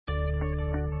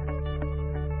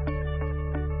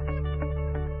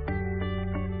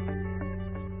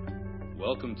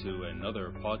Welcome to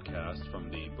another podcast from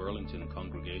the Burlington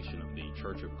congregation of the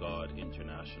Church of God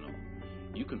International.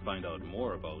 You can find out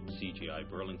more about CGI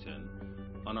Burlington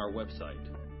on our website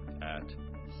at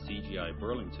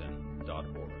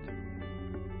cgiburlington.org.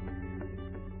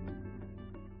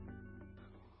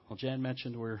 Well, Jan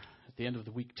mentioned we're at the end of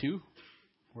the week 2.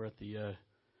 We're at the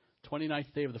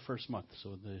 29th day of the first month,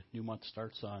 so the new month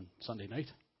starts on Sunday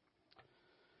night.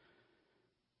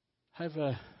 I'm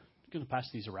going to pass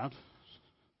these around.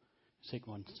 Take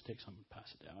some and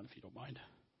pass it down if you don't mind.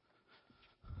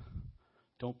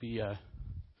 Don't be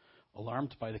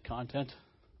alarmed by the content.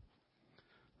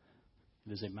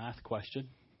 It is a math question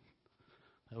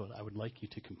that I would like you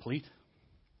to complete.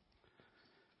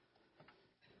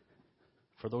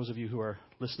 For those of you who are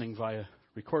listening via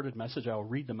recorded message, I will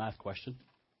read the math question.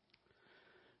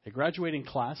 A graduating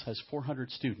class has 400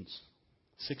 students.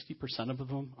 60% of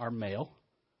them are male.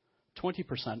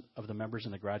 20% of the members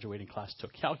in the graduating class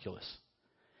took calculus.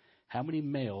 How many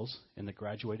males in the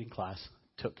graduating class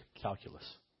took calculus?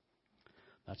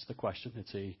 That's the question.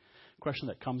 It's a question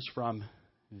that comes from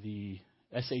the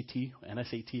SAT, an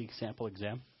SAT sample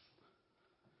exam.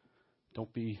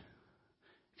 Don't be,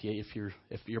 if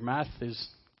your math is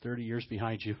 30 years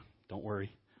behind you, don't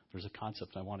worry. There's a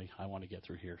concept I want to get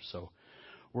through here. So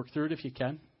work through it if you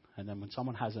can, and then when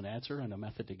someone has an answer and a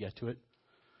method to get to it,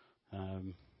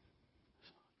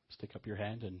 stick up your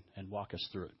hand and walk us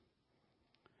through it.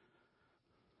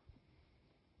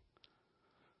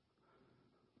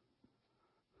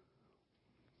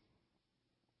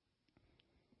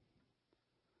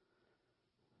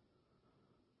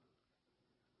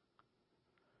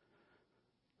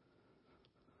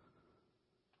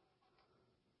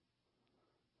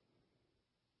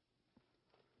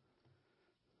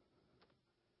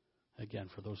 Again,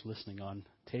 for those listening on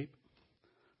tape,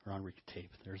 or on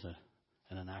tape, there's an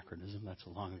anachronism, that's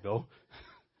long ago.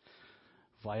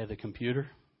 Via the computer,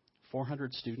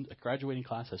 400 students, a graduating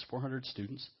class has 400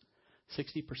 students.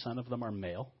 60% of them are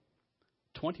male.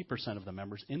 20% of the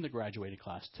members in the graduating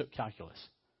class took calculus.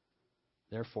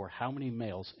 Therefore, how many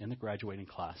males in the graduating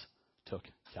class took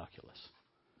calculus?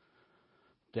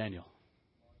 Daniel.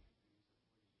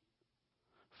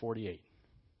 48.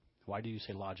 Why do you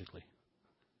say logically?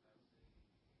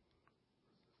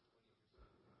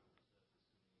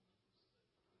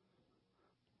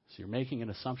 So you're making an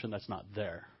assumption that's not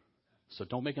there. So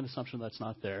don't make an assumption that's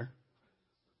not there.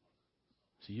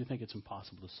 So you think it's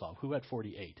impossible to solve. Who had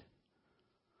 48?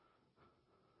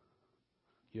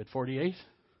 You had 48?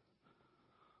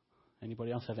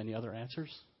 Anybody else have any other answers?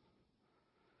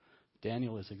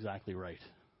 Daniel is exactly right.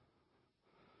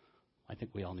 I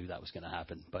think we all knew that was going to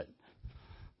happen, but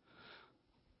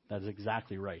that is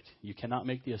exactly right. You cannot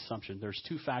make the assumption. There's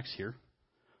 2 facts here.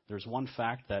 There's one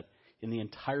fact that in the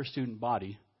entire student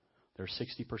body, there's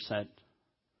 60%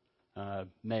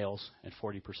 males and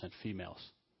 40%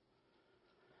 females.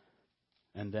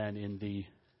 And then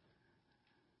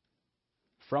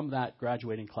from that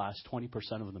graduating class, 20%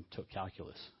 of them took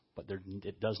calculus. But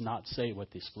it does not say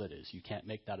what the split is. You can't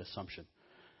make that assumption.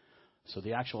 So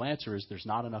the actual answer is there's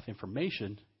not enough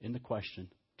information in the question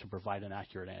to provide an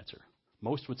accurate answer.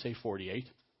 Most would say 48,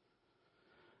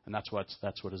 and that's what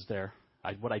is there.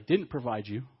 What I didn't provide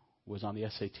you was on the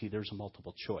SAT, there's a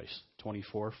multiple choice.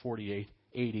 24, 48,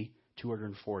 80,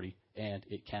 240, and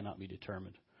it cannot be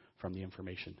determined from the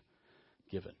information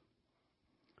given.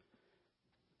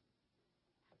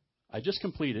 I just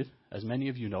completed, as many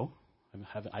of you know,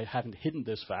 I haven't hidden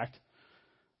this fact,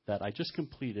 that I just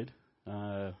completed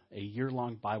a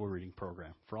year-long Bible reading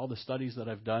program. For all the studies that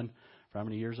I've done, for how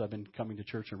many years I've been coming to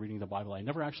church and reading the Bible, I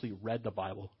never actually read the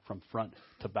Bible from front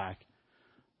to back.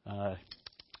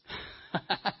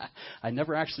 I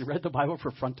never actually read the Bible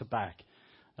from front to back.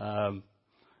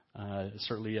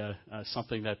 Certainly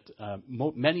something that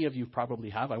many of you probably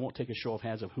have. I won't take a show of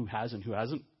hands of who has and who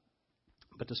hasn't.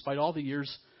 But despite all the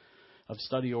years of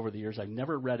study over the years, I've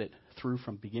never read it through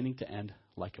from beginning to end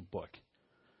like a book.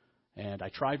 And I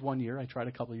tried one year. I tried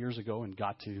a couple of years ago and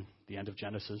got to the end of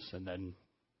Genesis and then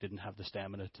didn't have the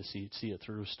stamina to see it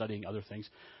through, studying other things.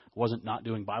 Wasn't not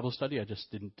doing Bible study. I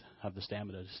just didn't have the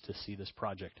stamina to see this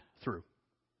project through.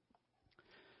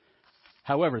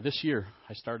 However, this year,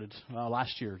 I started,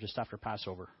 last year, just after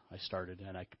Passover, I started,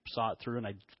 and I saw it through, and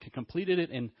I completed it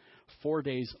in 4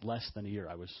 days less than a year.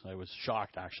 I was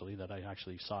shocked, actually, that I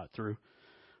actually saw it through,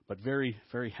 but very,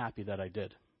 very happy that I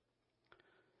did.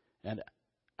 And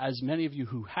as many of you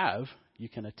who have, you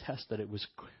can attest that it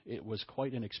was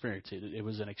quite an experience. It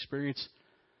was an experience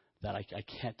that I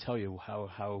can't tell you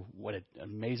what an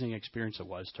amazing experience it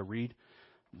was to read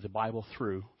the Bible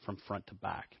through from front to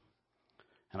back.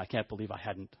 And I can't believe I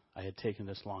hadn't I had taken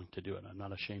this long to do it. I'm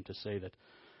not ashamed to say that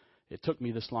it took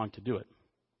me this long to do it.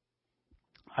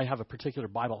 I have a particular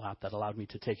Bible app that allowed me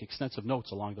to take extensive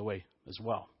notes along the way as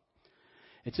well.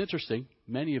 It's interesting,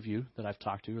 many of you that I've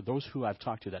talked to, or those who I've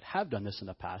talked to that have done this in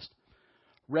the past,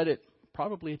 read it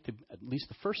probably at least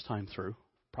the first time through,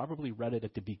 probably read it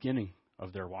at the beginning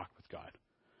of their walk with God.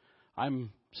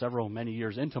 I'm many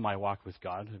years into my walk with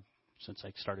God, since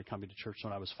I started coming to church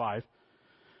when I was 5,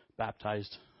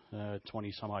 baptized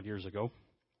 20 some odd years ago.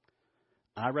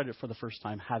 And I read it for the first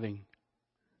time having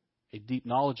a deep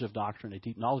knowledge of doctrine, a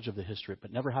deep knowledge of the history,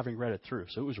 but never having read it through.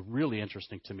 So it was really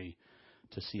interesting to me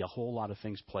to see a whole lot of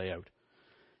things play out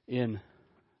in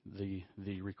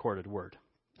the recorded word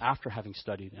after having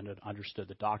studied and understood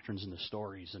the doctrines and the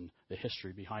stories and the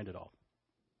history behind it all.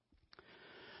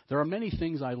 There are many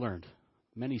things I learned,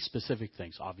 many specific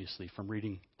things, obviously, from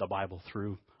reading the Bible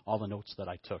through all the notes that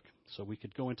I took. So we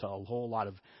could go into a whole lot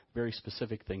of very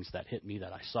specific things that hit me,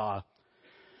 that I saw.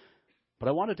 But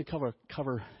I wanted to cover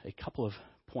a couple of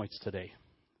points today,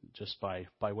 just by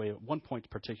way of one point in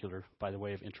particular, by the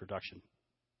way of introduction.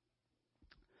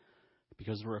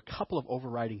 Because there were a couple of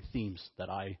overriding themes that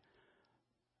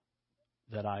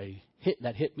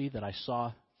hit me, that I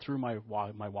saw through my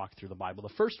walk through the Bible. The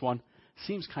first one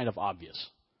seems kind of obvious,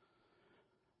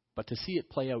 but to see it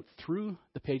play out through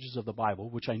the pages of the Bible,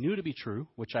 which I knew to be true,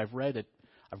 which I've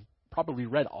probably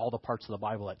read all the parts of the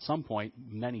Bible at some point,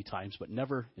 many times, but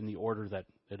never in the order that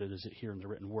it is here in the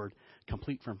written word,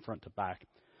 complete from front to back.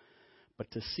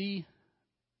 But to see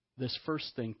this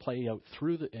first thing play out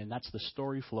and that's the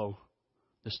story flow.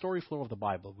 The story flow of the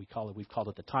Bible, we've called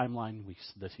it the timeline. We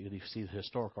see the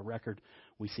historical record.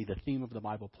 We see the theme of the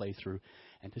Bible play through.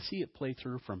 And to see it play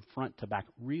through from front to back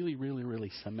really, really,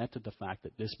 really cemented the fact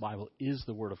that this Bible is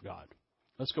the Word of God.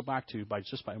 Let's go back to,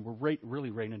 we're really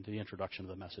right into the introduction of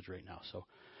the message right now. So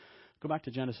go back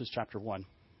to Genesis chapter 1.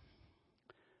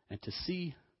 And to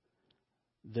see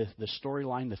the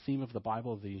storyline, the theme of the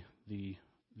Bible,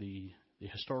 the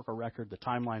historical record, the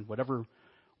timeline, whatever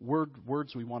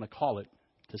words we want to call it,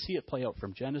 to see it play out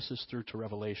from Genesis through to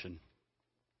Revelation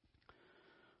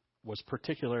was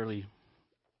particularly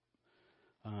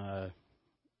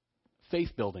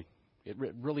faith-building. It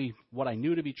really, what I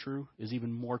knew to be true is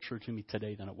even more true to me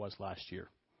today than it was last year.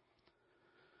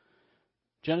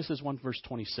 Genesis 1 verse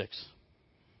 26.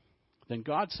 Then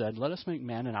God said, "Let us make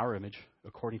man in our image,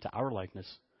 according to our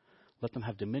likeness. Let them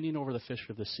have dominion over the fish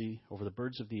of the sea, over the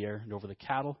birds of the air, and over the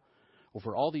cattle,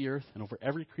 over all the earth, and over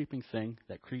every creeping thing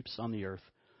that creeps on the earth."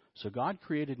 So God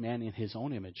created man in his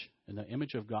own image. In the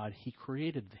image of God, he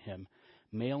created him.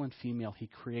 Male and female, he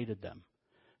created them.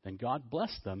 Then God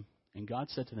blessed them, and God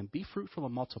said to them, "Be fruitful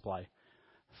and multiply.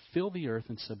 Fill the earth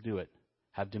and subdue it.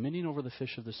 Have dominion over the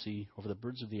fish of the sea, over the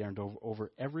birds of the air, and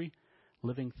over every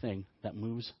living thing that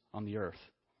moves on the earth."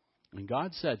 And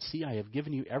God said, "See, I have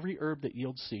given you every herb that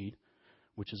yields seed,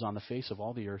 which is on the face of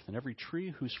all the earth, and every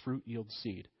tree whose fruit yields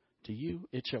seed. To you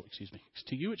it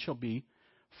shall be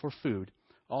for food.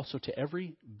 Also to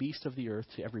every beast of the earth,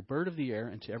 to every bird of the air,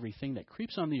 and to everything that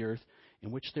creeps on the earth,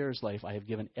 in which there is life, I have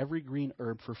given every green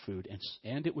herb for food."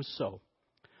 And it was so.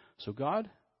 So God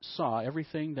saw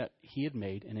everything that he had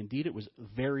made, and indeed it was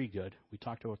very good. We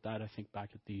talked about that, I think,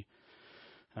 back at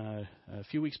a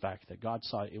few weeks back, that God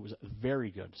saw it was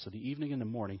very good. So the evening and the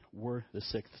morning were the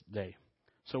sixth day.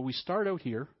 So we start out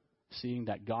here seeing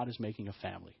that God is making a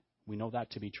family. We know that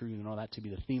to be true. We know that to be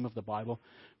the theme of the Bible.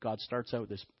 God starts out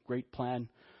this great plan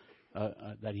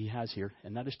that he has here,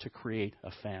 and that is to create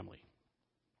a family.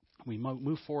 We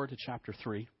move forward to chapter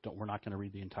 3. We're not going to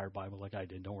read the entire Bible like I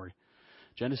did, don't worry.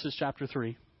 Genesis chapter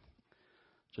 3,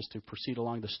 just to proceed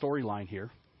along the storyline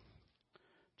here.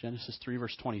 Genesis 3,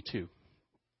 verse 22.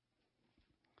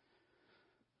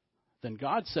 Then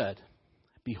God said,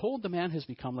 "Behold, the man has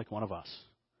become like one of us,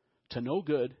 to know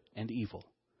good and evil.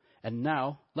 And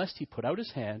now, lest he put out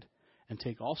his hand and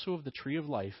take also of the tree of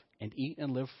life and eat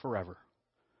and live forever."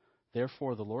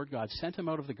 Therefore the Lord God sent him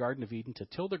out of the Garden of Eden to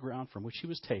till the ground from which he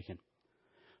was taken.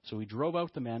 So he drove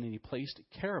out the man, and he placed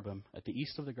cherubim at the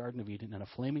east of the Garden of Eden, and a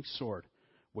flaming sword,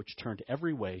 which turned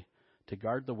every way to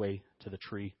guard the way to the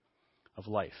tree of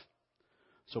life.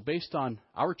 So based on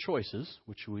our choices,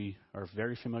 which we are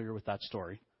very familiar with that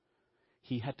story,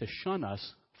 he had to shun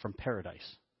us from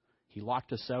paradise. He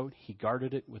locked us out. He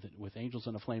guarded it with angels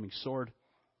and a flaming sword.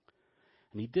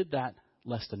 And he did that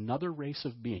lest another race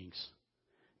of beings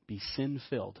be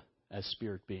sin-filled as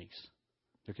spirit beings.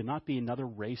 There cannot be another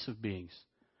race of beings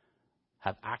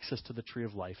have access to the tree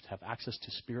of life, to have access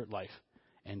to spirit life,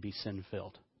 and be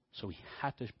sin-filled. So he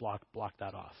had to block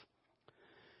that off.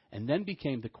 And then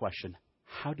became the question,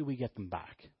 how do we get them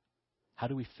back? How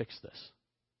do we fix this?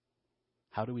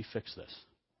 How do we fix this?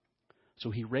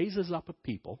 So he raises up a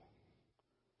people,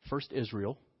 first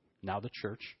Israel, now the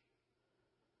church,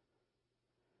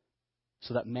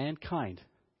 so that mankind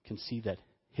can see that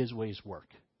his ways work.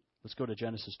 Let's go to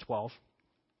Genesis 12.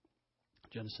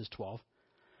 Genesis 12.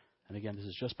 And again, this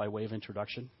is just by way of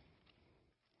introduction.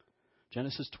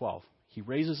 Genesis 12. He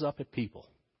raises up a people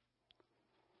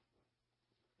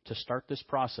to start this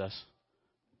process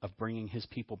of bringing his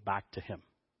people back to him.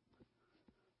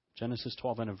 Genesis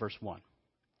 12 and in verse 1.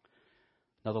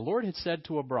 Now the Lord had said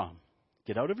to Abram,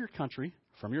 get out of your country,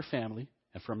 from your family,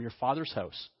 and from your father's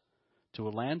house, to a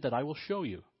land that I will show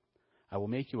you. I will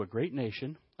make you a great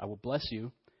nation. I will bless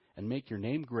you and make your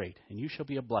name great, and you shall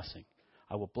be a blessing.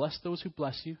 I will bless those who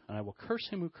bless you, and I will curse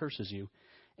him who curses you,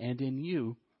 and in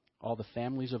you all the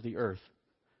families of the earth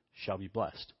shall be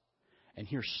blessed. And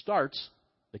here starts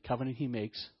the covenant he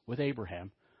makes with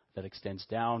Abraham that extends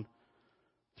down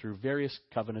through various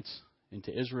covenants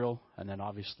into Israel, and then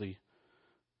obviously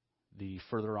the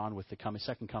further on with the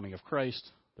second coming of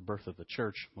Christ, the birth of the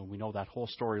church, when we know that whole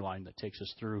storyline that takes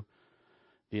us through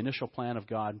the initial plan of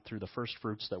God, through the first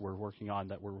fruits that we're working on,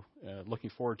 that we're looking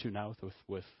forward to now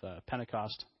with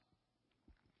Pentecost.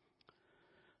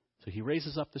 So he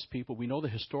raises up this people. We know the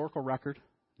historical record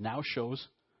now shows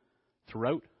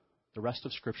throughout the rest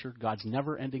of Scripture God's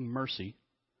never-ending mercy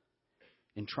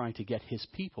in trying to get his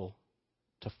people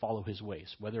to follow his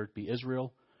ways, whether it be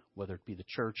Israel, whether it be the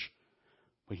church.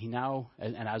 But he now,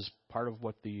 and as part of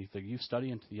what the youth study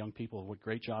and to the young people, what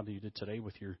great job that you did today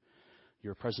with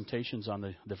your presentations on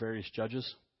the various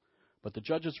judges. But the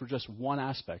judges were just one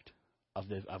aspect of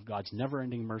God's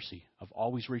never-ending mercy, of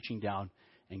always reaching down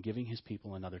and giving his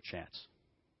people another chance.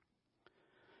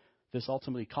 This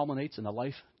ultimately culminates in the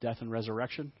life, death, and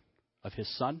resurrection of his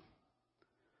Son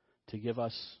to give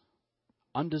us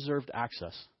undeserved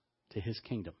access to his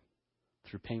kingdom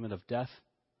through payment of death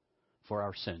for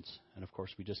our sins. And of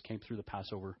course, we just came through the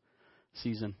Passover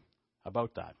season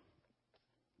about that.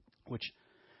 Which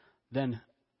then,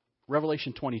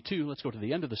 Revelation 22, let's go to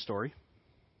the end of the story.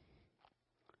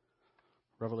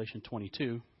 Revelation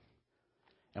 22.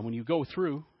 And when you go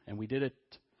through, and we did it,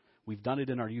 we've done it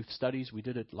in our youth studies. We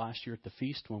did it last year at the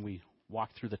feast when we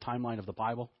walked through the timeline of the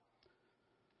Bible.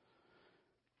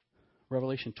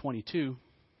 Revelation 22,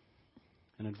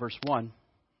 and in verse 1,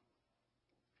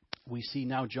 we see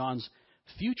now John's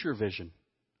future vision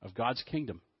of God's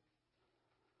kingdom.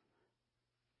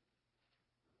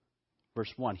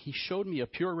 Verse 1, he showed me a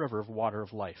pure river of water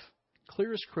of life,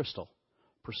 clear as crystal,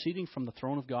 proceeding from the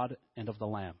throne of God and of the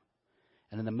Lamb.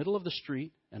 And in the middle of the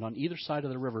street, and on either side of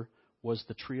the river, was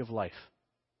the tree of life,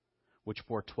 which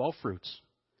bore 12 fruits,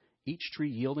 each tree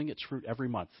yielding its fruit every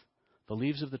month. The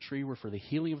leaves of the tree were for the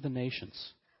healing of the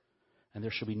nations. And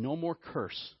there shall be no more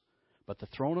curse, but the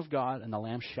throne of God and the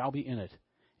Lamb shall be in it,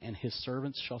 and his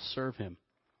servants shall serve him.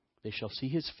 They shall see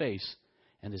his face,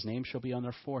 and his name shall be on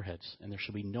their foreheads, and there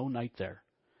shall be no night there.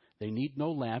 They need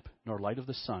no lamp nor light of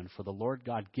the sun, for the Lord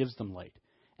God gives them light,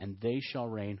 and they shall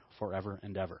reign forever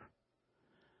and ever.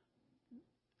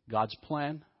 God's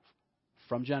plan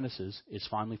from Genesis is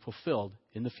finally fulfilled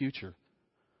in the future,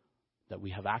 that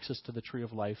we have access to the tree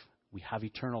of life, we have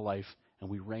eternal life, and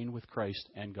we reign with Christ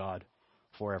and God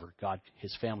forever. God,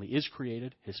 his family is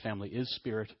created, his family is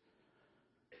spirit,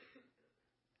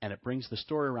 and it brings the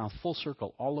story around full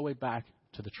circle all the way back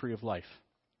to the tree of life.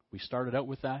 We started out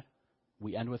with that,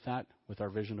 we end with that, with our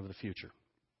vision of the future.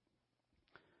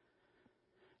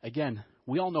 Again,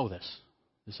 we all know this.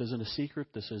 This isn't a secret.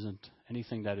 This isn't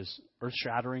anything that is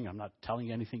earth-shattering. I'm not telling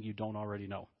you anything you don't already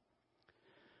know.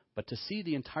 But to see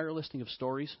the entire listing of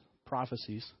stories,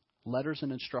 prophecies, letters,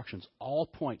 and instructions all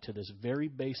point to this very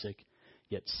basic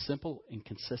yet simple and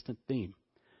consistent theme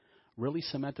really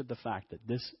cemented the fact that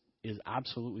this is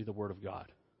absolutely the Word of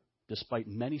God. Despite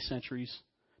many centuries,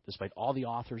 despite all the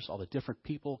authors, all the different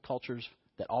people, cultures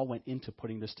that all went into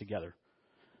putting this together.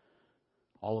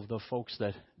 All of the folks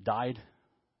that died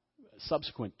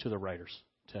subsequent to the writers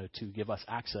to give us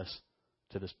access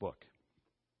to this book.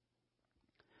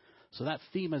 So that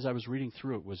theme, as I was reading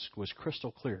through it, was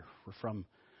crystal clear. From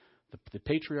the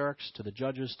patriarchs to the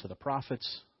judges to the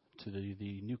prophets to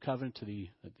the New Covenant to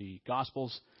the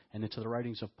Gospels and into the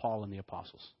writings of Paul and the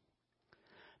Apostles.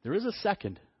 There is a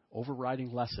second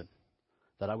overriding lesson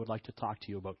that I would like to talk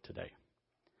to you about today.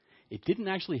 It didn't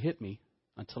actually hit me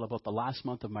until about the last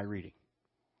month of my reading.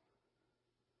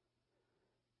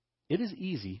 It is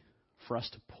easy for us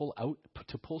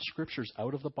to pull scriptures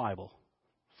out of the Bible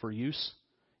for use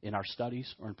in our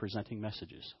studies or in presenting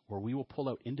messages, where we will pull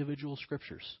out individual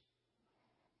scriptures.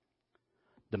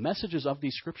 The messages of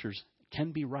these scriptures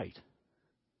can be right,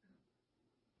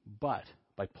 but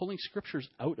by pulling scriptures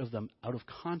out of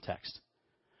context,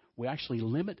 we actually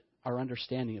limit our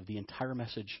understanding of the entire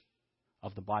message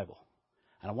of the Bible.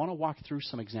 And I want to walk through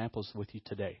some examples with you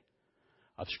today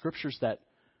of scriptures that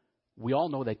we all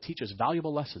know that teach us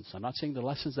valuable lessons. I'm not saying the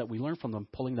lessons that we learn from them,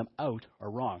 pulling them out, are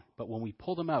wrong. But when we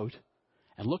pull them out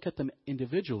and look at them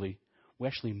individually, we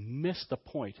actually miss the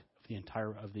point of the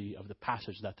entire of the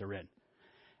passage that they're in.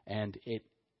 And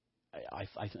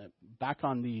back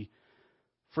on the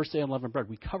first day on Unleavened Bread,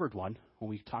 we covered one when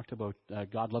we talked about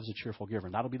God loves a cheerful giver.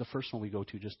 And that'll be the first one we go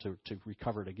to just to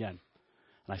recover it again.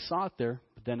 And I saw it there,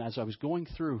 but then as I was going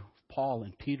through Paul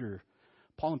and Peter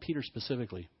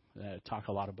specifically, talk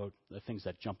a lot about the things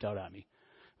that jumped out at me.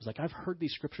 It was like, I've heard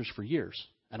these scriptures for years,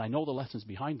 and I know the lessons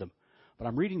behind them. But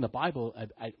I'm reading the Bible,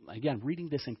 again, reading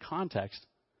this in context,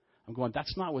 I'm going,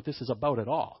 that's not what this is about at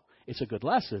all. It's a good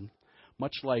lesson,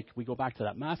 much like we go back to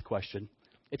that math question.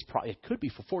 It could be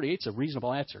for 48. It's a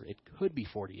reasonable answer. It could be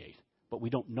 48, but we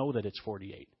don't know that it's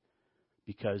 48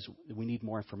 because we need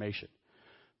more information.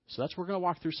 So we're going to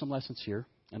walk through some lessons here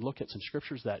and look at some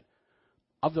scriptures that,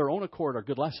 of their own accord, are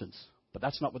good lessons. But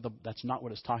that's not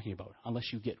what it's talking about,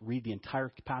 unless you read the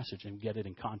entire passage and get it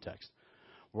in context.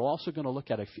 We're also going to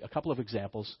look at a couple of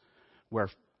examples where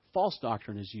false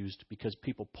doctrine is used because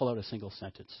people pull out a single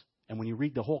sentence. And when you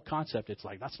read the whole concept, it's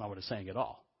like, that's not what it's saying at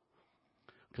all.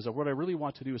 Because what I really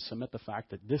want to do is submit the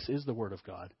fact that this is the Word of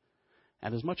God.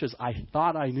 And as much as I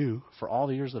thought I knew for all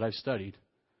the years that I've studied,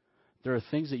 there are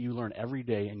things that you learn every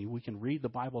day, and we can read the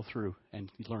Bible through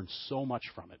and learn so much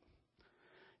from it.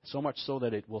 So much so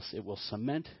that it will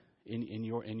cement in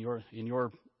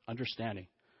your understanding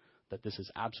that this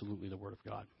is absolutely the Word of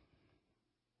God.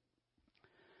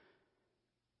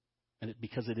 And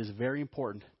because it is very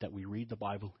important that we read the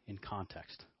Bible in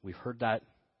context. We've heard that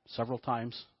several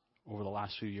times over the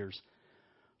last few years,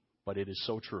 but it is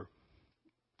so true.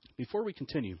 Before we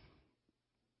continue,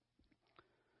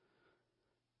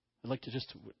 I'd like to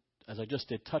as I just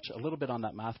did, touch a little bit on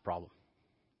that math problem.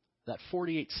 That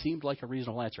 48 seemed like a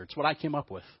reasonable answer. It's what I came up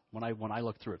with when I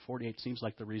looked through it. 48 seems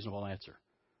like the reasonable answer.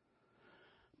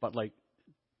 But like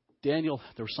Daniel,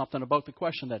 there was something about the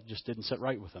question that just didn't sit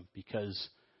right with him, because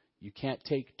you can't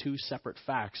take two separate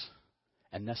facts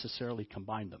and necessarily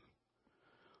combine them.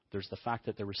 There's the fact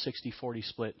that there was 60-40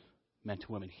 split men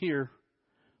to women here,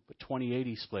 but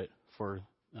 20-80 split for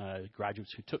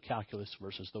graduates who took calculus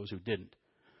versus those who didn't.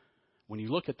 When you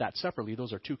look at that separately,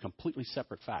 those are two completely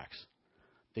separate facts.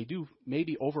 They do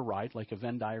maybe override, like a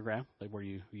Venn diagram, like where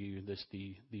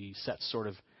the sets sort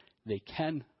of, they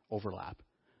can overlap,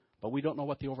 but we don't know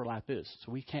what the overlap is,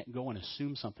 so we can't go and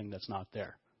assume something that's not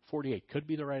there. 48 could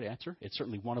be the right answer. It's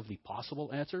certainly one of the possible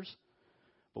answers,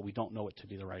 but we don't know it to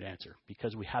be the right answer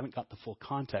because we haven't got the full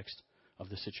context of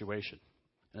the situation.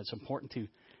 And it's important to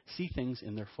see things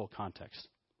in their full context.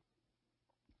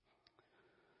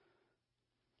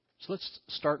 So let's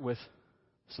start with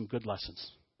some good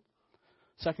lessons.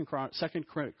 2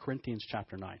 Corinthians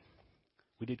chapter 9.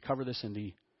 We did cover this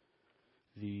in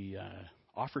the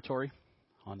offertory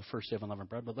on the first day of Unleavened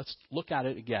Bread, but let's look at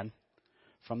it again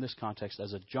from this context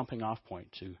as a jumping off point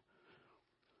to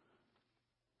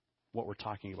what we're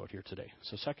talking about here today.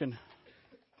 So 2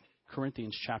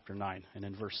 Corinthians chapter 9 and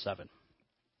in verse 7.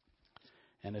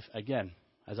 And if, again,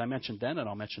 as I mentioned then, and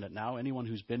I'll mention it now, anyone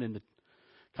who's been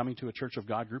coming to a Church of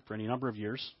God group for any number of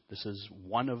years, this is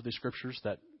one of the scriptures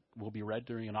that will be read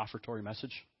during an offertory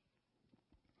message.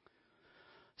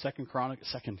 2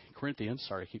 Corinthians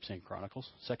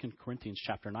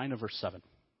chapter 9 and verse 7.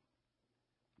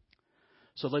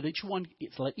 So let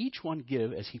each one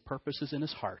give as he purposes in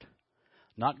his heart,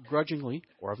 not grudgingly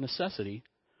or of necessity,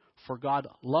 for God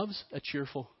loves a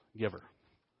cheerful giver.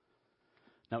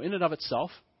 Now, in and of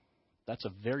itself, that's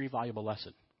a very valuable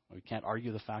lesson. We can't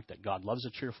argue the fact that God loves a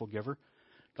cheerful giver.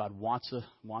 God wants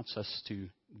us to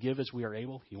give as we are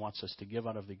able. He wants us to give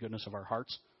out of the goodness of our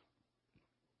hearts.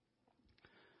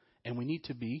 And we need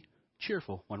to be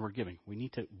cheerful when we're giving. We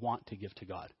need to want to give to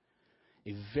God.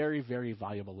 A very, very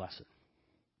valuable lesson.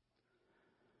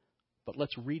 But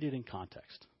let's read it in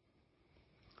context.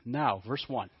 Now, verse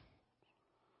 1.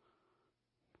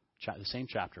 The same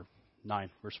chapter, 9,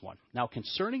 verse 1. Now,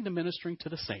 concerning the ministering to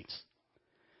the saints,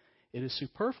 it is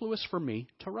superfluous for me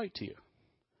to write to you,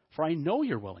 for I know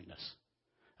your willingness,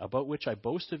 about which I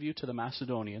boast of you to the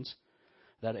Macedonians,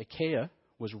 that Achaia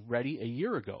was ready a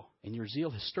year ago, and your zeal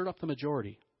has stirred up the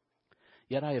majority.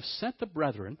 Yet I have sent the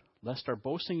brethren, lest our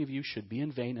boasting of you should be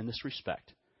in vain in this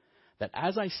respect, that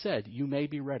as I said, you may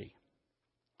be ready.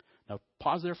 Now,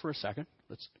 pause there for a second.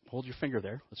 Let's hold your finger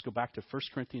there. Let's go back to 1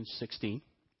 Corinthians 16.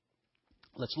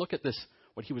 Let's look at this,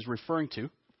 what he was referring to,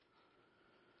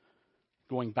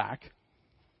 going back.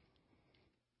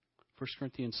 1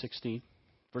 Corinthians 16,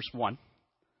 verse 1.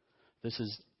 This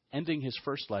is ending his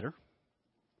first letter.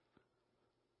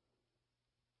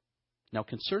 Now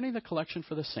concerning the collection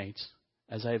for the saints,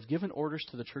 as I have given orders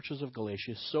to the churches of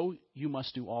Galatia, so you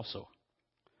must do also.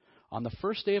 On the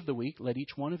first day of the week, let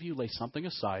each one of you lay something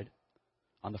aside.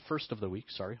 On the first of the week,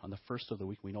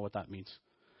 we know what that means.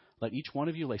 Let each one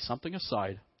of you lay something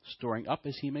aside, storing up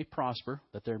as he may prosper,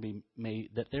 that there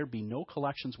be no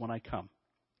collections when I come.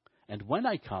 And when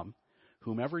I come,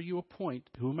 whomever you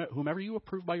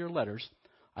approve by your letters,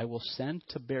 I will send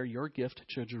to bear your gift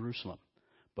to Jerusalem.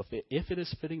 But if it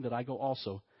is fitting that I go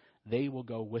also, they will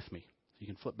go with me. You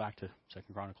can flip back to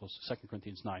 2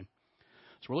 Corinthians 9.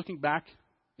 So we're looking back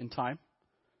in time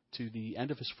to the end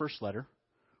of his first letter,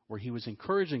 where he was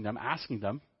encouraging them, asking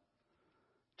them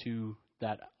to,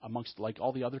 that amongst like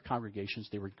all the other congregations,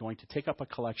 they were going to take up a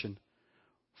collection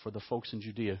for the folks in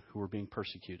Judea who were being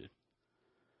persecuted.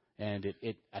 And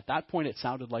it at that point it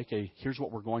sounded like here's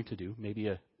what we're going to do, maybe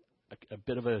a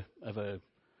bit of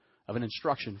an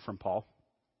instruction from Paul.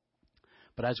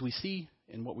 But as we see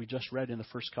in what we just read in the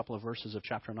first couple of verses of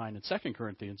chapter 9 and 2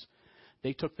 Corinthians,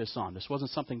 they took this on. This wasn't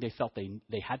something they felt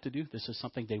they had to do. This is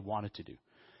something they wanted to do.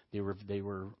 They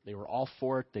were all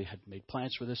for it. They had made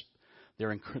plans for this.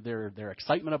 Their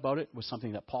excitement about it was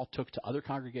something that Paul took to other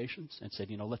congregations and said,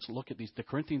 let's look at these. The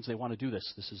Corinthians, they want to do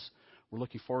this. We're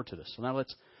looking forward to this. So now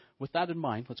with that in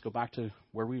mind, let's go back to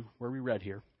where we read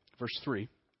here, verse 3.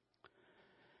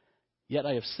 Yet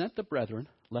I have sent the brethren,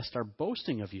 lest our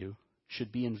boasting of you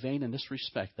should be in vain in this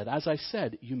respect, that as I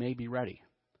said, you may be ready.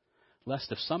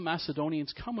 Lest if some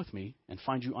Macedonians come with me and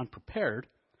find you unprepared,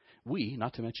 we,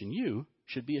 not to mention you,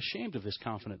 should be ashamed of this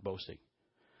confident boasting.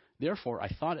 Therefore, I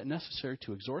thought it necessary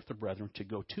to exhort the brethren to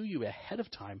go to you ahead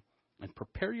of time and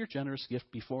prepare your generous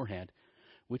gift beforehand,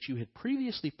 which you had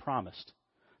previously promised,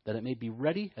 that it may be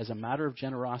ready as a matter of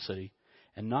generosity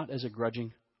and not as a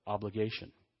grudging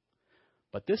obligation.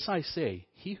 But this I say,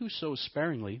 he who sows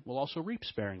sparingly will also reap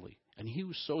sparingly, and he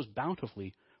who sows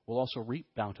bountifully will also reap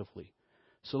bountifully.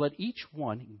 So let each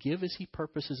one give as he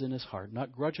purposes in his heart,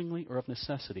 not grudgingly or of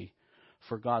necessity,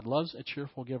 for God loves a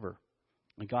cheerful giver.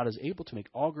 And God is able to make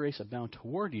all grace abound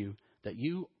toward you, that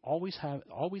you, always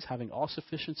having all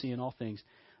sufficiency in all things,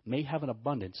 may have an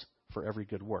abundance for every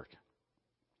good work.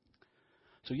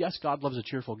 So yes, God loves a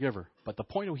cheerful giver, but the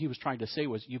point he was trying to say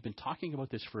was, you've been talking about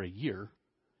this for a year,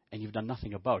 and you've done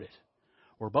nothing about it.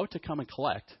 We're about to come and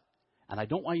collect, and I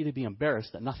don't want you to be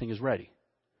embarrassed that nothing is ready.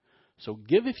 So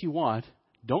give if you want,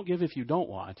 don't give if you don't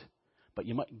want, but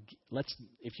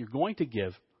if you're going to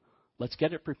give, let's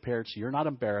get it prepared so you're not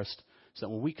embarrassed, so that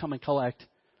when we come and collect,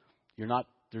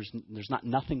 there's not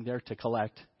nothing there to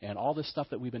collect, and all this stuff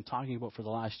that we've been talking about for the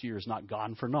last year is not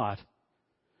gone for naught,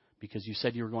 because you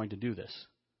said you were going to do this.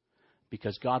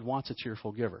 Because God wants a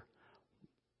cheerful giver.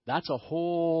 That's a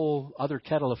whole other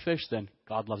kettle of fish than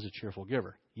God loves a cheerful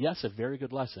giver. Yes, a very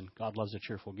good lesson. God loves a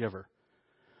cheerful giver.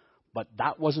 But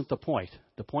that wasn't the point.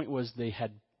 The point was they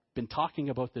had been talking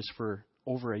about this for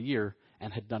over a year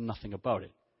and had done nothing about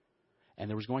it. And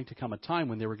there was going to come a time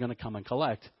when they were going to come and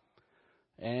collect.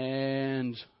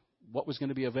 And what was going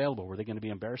to be available? Were they going to be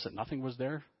embarrassed that nothing was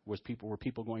there? Were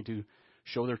people going to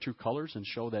show their true colors and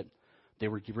show that they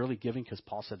were really giving because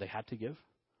Paul said they had to give?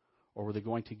 Or were they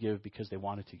going to give because they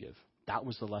wanted to give? That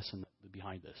was the lesson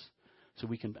behind this. So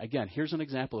we can, again, here's an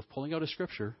example of pulling out a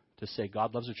scripture to say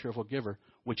God loves a cheerful giver,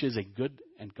 which is a good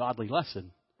and godly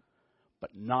lesson,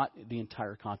 but not the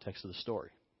entire context of the story.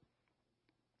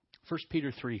 1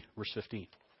 Peter 3, verse 15.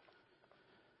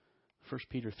 1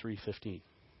 Peter 3:15.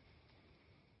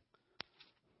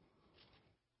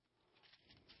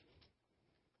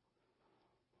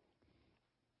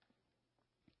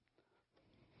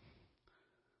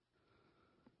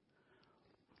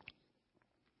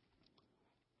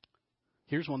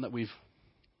 Here's one that we've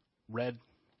read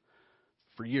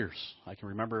for years. I can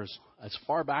remember as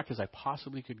far back as I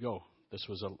possibly could go. This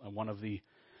was one of the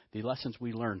lessons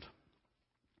we learned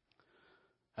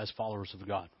as followers of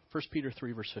God. 1 Peter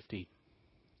 3, verse 15.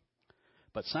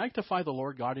 But sanctify the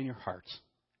Lord God in your hearts,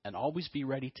 and always be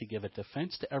ready to give a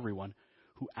defense to everyone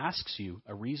who asks you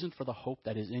a reason for the hope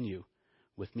that is in you,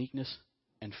 with meekness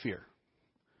and fear.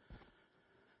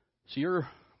 So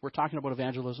we're talking about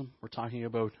evangelism. We're talking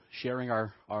about sharing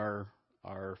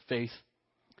our faith.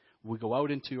 We go out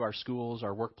into our schools,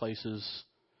 our workplaces,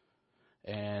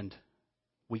 and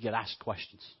we get asked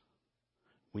questions.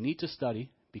 We need to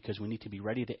study because we need to be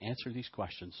ready to answer these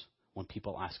questions when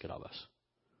people ask it of us.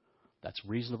 That's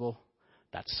reasonable.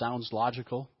 That sounds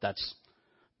logical.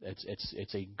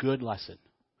 It's a good lesson.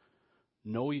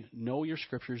 Know your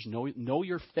scriptures. Know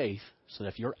your faith, so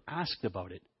that if you're asked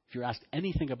about it, if you're asked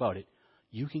anything about it,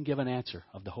 you can give an answer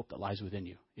of the hope that lies within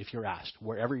you, if you're asked,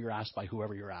 wherever you're asked by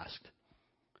whoever you're asked.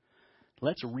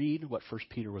 Let's read what 1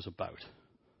 Peter was about.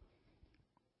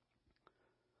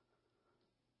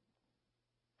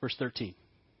 Verse 13.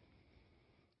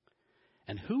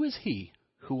 And who is he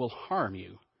who will harm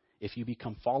you if you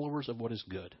become followers of what is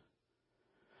good?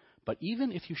 But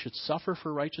even if you should suffer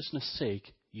for righteousness'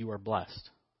 sake, you are blessed.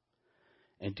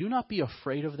 And do not be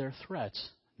afraid of their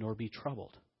threats, nor be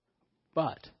troubled.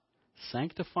 But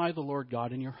sanctify the Lord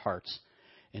God in your hearts,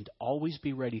 and always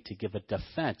be ready to give a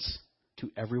defense to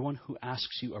everyone who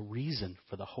asks you a reason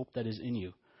for the hope that is in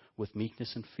you, with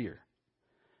meekness and fear,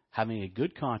 having a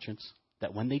good conscience,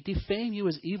 that when they defame you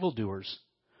as evildoers,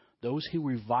 those who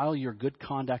revile your good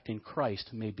conduct in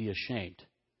Christ may be ashamed.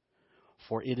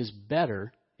 For it is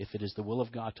better, if it is the will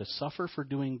of God, to suffer for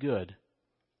doing good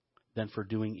than for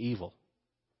doing evil.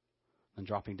 And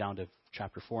dropping down to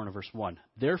chapter 4 and verse 1.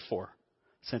 Therefore,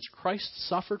 since Christ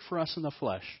suffered for us in the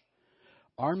flesh,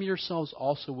 arm yourselves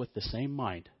also with the same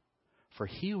mind. For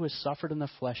he who has suffered in the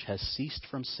flesh has ceased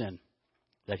from sin,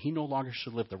 that he no longer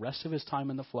should live the rest of his time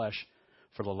in the flesh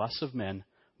for the lusts of men,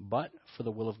 but for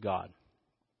the will of God.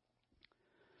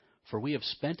 For we have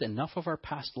spent enough of our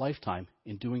past lifetime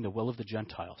in doing the will of the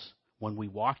Gentiles, when we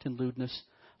walked in lewdness,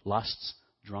 lusts,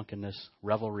 drunkenness,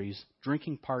 revelries,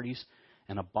 drinking parties,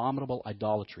 and abominable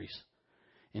idolatries.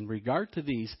 In regard to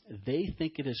these, they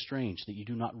think it is strange that you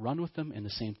do not run with them in the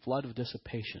same flood of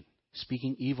dissipation,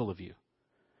 speaking evil of you.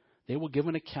 They will give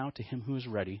an account to him who is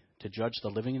ready to judge the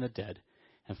living and the dead.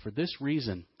 And for this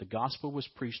reason, the gospel was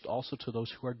preached also to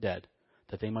those who are dead,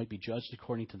 that they might be judged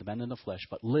according to the men in the flesh,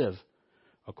 but live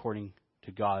according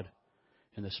to God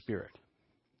in the Spirit.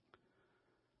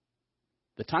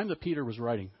 The time that Peter was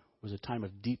writing was a time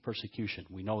of deep persecution.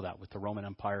 We know that with the Roman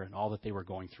Empire and all that they were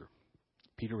going through.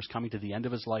 Peter was coming to the end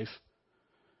of his life,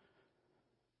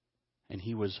 and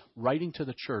he was writing to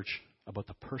the church about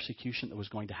the persecution that was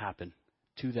going to happen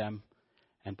to them,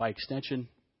 and by extension,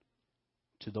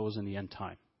 to those in the end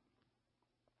time.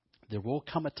 There will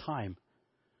come a time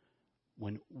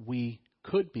when we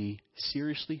could be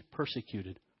seriously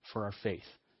persecuted for our faith.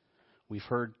 We've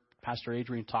heard Pastor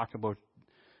Adrian talk about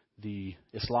the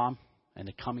Islam and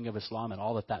the coming of Islam and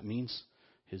all that that means.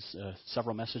 His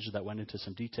several messages that went into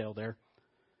some detail there.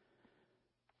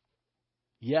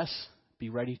 Yes, be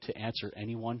ready to answer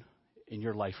anyone in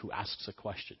your life who asks a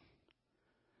question.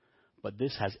 But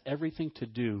this has everything to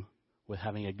do with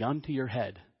having a gun to your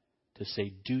head to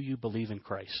say, do you believe in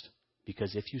Christ?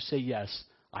 Because if you say yes,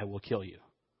 I will kill you.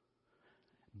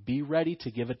 Be ready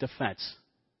to give a defense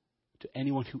to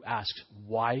anyone who asks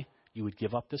why you would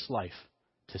give up this life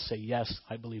to say, yes,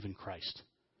 I believe in Christ.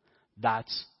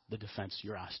 That's the defense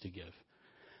you're asked to give.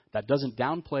 That doesn't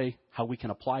downplay how we can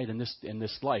apply it in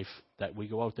this life that we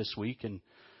go out this week.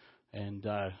 And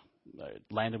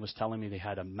Landon was telling me they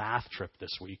had a math trip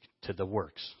this week to the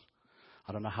works.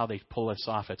 I don't know how they pull this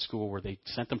off at school where they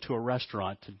sent them to a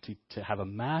restaurant to have a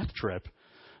math trip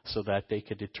so that they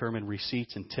could determine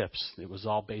receipts and tips. It was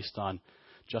all based on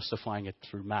justifying it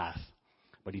through math.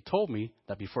 But he told me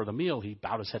that before the meal, he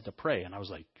bowed his head to pray. And I was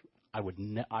like, I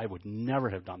would never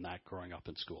have done that growing up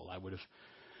in school. I would have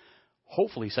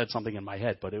hopefully said something in my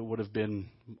head, but it would have been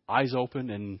eyes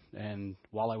open and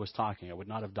while I was talking, I would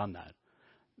not have done that.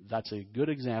 That's a good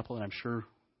example, and I'm sure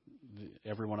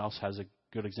everyone else has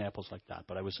good examples like that.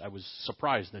 But I was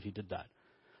surprised that he did that.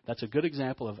 That's a good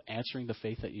example of answering the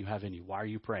faith that you have in you. Why are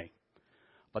you praying?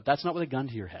 But that's not with a gun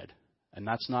to your head. And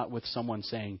that's not with someone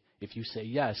saying, if you say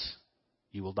yes,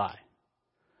 you will die.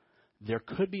 There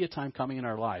could be a time coming in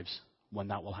our lives when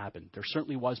that will happen. There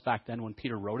certainly was back then when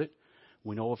Peter wrote it.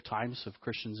 We know of times of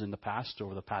Christians in the past,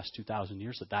 over the past 2,000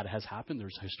 years, that has happened.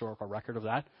 There's a historical record of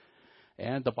that.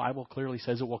 And the Bible clearly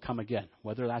says it will come again.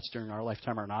 Whether that's during our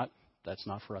lifetime or not, that's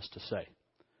not for us to say.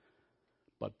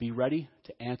 But be ready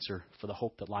to answer for the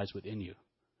hope that lies within you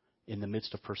in the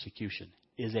midst of persecution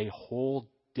is a whole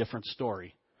different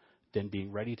story than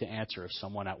being ready to answer if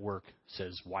someone at work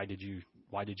says, why did you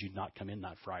not come in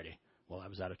that Friday? Well, I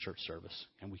was at a church service,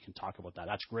 and we can talk about that.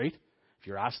 That's great. If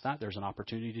you're asked that, there's an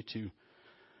opportunity to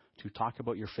talk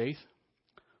about your faith.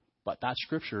 But that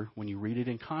scripture, when you read it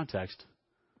in context,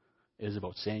 is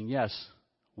about saying yes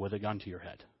with a gun to your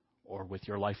head or with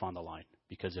your life on the line.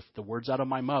 Because if the words out of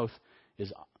my mouth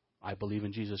is, I believe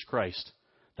in Jesus Christ,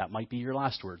 that might be your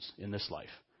last words in this life.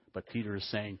 But Peter is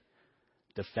saying,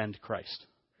 defend Christ.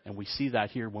 And we see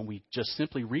that here when we just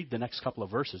simply read the next couple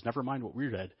of verses. Never mind what we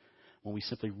read. When we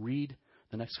simply read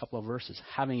the next couple of verses,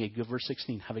 verse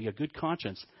 16, having a good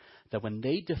conscience, that when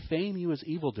they defame you as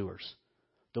evildoers,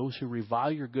 those who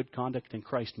revile your good conduct in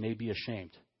Christ may be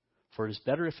ashamed. For it is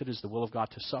better if it is the will of God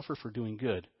to suffer for doing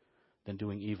good than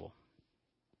doing evil.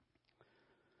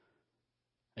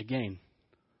 Again,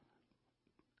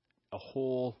 a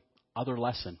whole other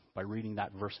lesson by reading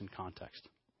that verse in context.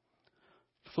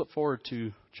 Flip forward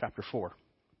to chapter 4.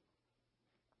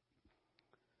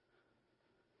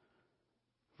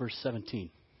 Verse 17.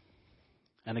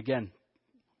 And again,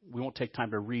 we won't take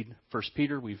time to read 1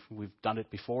 Peter. We've done it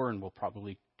before, and we'll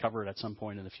probably cover it at some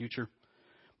point in the future.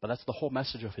 But that's the whole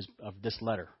message of this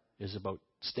letter, is about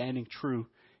standing true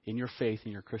in your faith,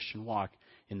 in your Christian walk,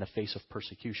 in the face of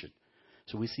persecution.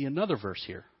 So we see another verse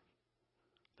here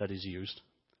that is used.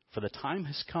 For the time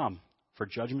has come for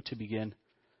judgment to begin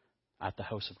at the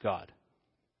house of God.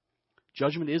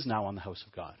 Judgment is now on the house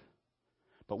of God.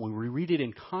 But when we read it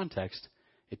in context,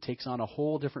 it takes on a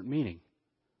whole different meaning.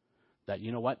 That,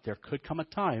 you know what, there could come a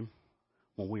time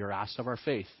when we are asked of our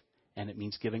faith, and it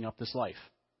means giving up this life.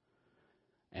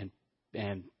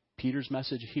 And Peter's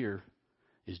message here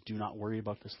is, do not worry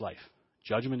about this life.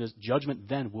 Judgment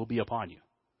then will be upon you.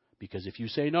 Because if you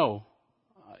say no,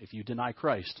 if you deny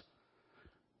Christ,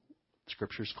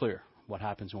 Scripture is clear what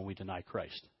happens when we deny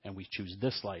Christ and we choose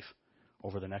this life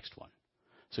over the next one.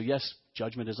 So yes,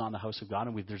 judgment is on the house of God,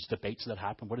 and there's debates that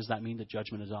happen. What does that mean, that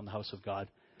judgment is on the house of God?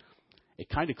 It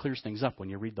kind of clears things up when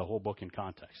you read the whole book in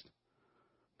context.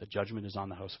 The judgment is on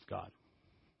the house of God.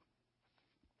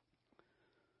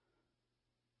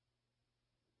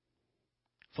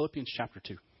 Philippians chapter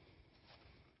 2.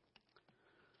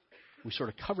 We sort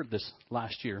of covered this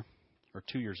last year, or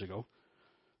 2 years ago,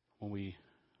 when we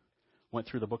went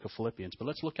through the book of Philippians. But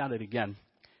let's look at it again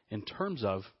in terms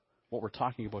of what we're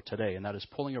talking about today, and that is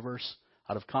pulling a verse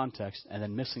out of context and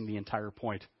then missing the entire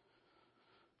point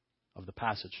of the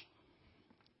passage.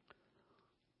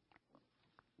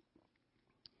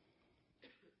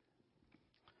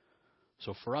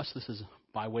 So for us, this is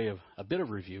by way of a bit of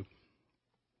review,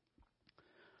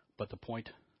 but the point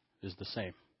is the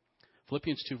same.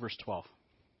 Philippians 2, verse 12.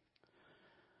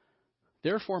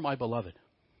 Therefore, my beloved,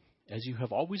 as you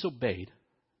have always obeyed,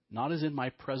 not as in my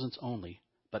presence only,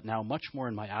 but now much more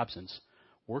in my absence,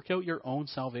 work out your own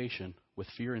salvation with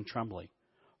fear and trembling.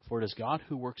 For it is God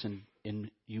who works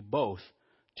in you both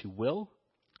to will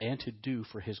and to do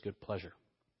for his good pleasure.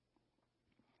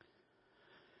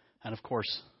 And of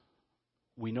course,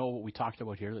 we know what we talked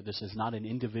about here, that this is not an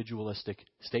individualistic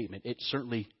statement. It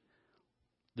certainly,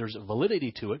 there's a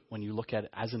validity to it when you look at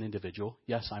it as an individual.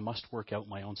 Yes, I must work out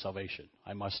my own salvation.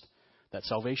 That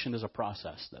salvation is a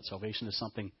process. That salvation is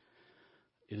something,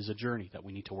 it is a journey that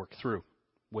we need to work through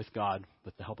with God,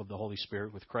 with the help of the Holy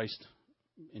Spirit, with Christ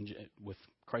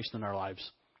in our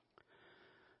lives.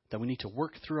 That we need to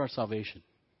work through our salvation.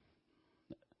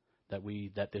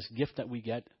 That this gift that we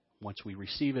get, once we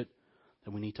receive it,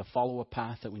 that we need to follow a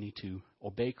path, that we need to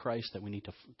obey Christ, that we need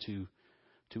to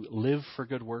live for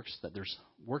good works, that there's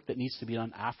work that needs to be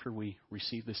done after we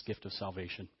receive this gift of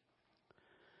salvation.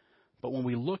 But when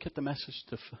we look at the message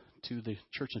to the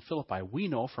church in Philippi, we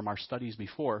know from our studies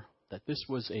before that this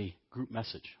was a group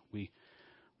message. We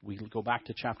go back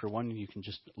to chapter 1, and you can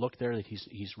just look there that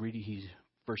he's reading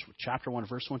chapter 1,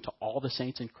 verse 1, to all the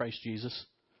saints in Christ Jesus.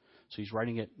 So he's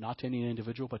writing it not to any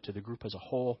individual, but to the group as a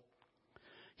whole.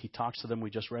 He talks to them,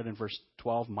 we just read in verse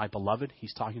 12, my beloved.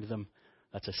 He's talking to them.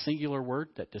 That's a singular word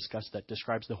that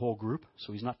describes the whole group.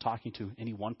 So he's not talking to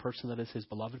any one person that is his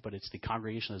beloved, but it's the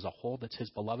congregation as a whole that's his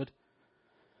beloved.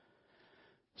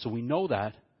 So we know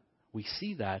that, we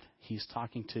see that he's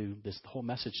talking to this whole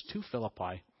message to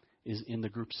Philippi is in the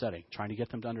group setting, trying to get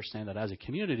them to understand that as a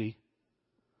community,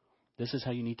 this is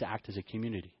how you need to act as a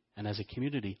community. And as a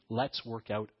community, let's work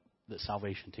out the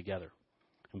salvation together.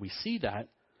 And we see that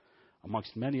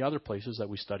amongst many other places that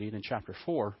we studied in chapter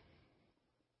 4.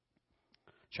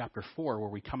 Chapter 4, where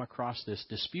we come across this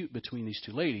dispute between these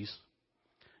two ladies,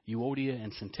 Euodia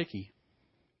and Syntyche,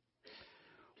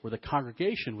 where the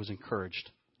congregation was encouraged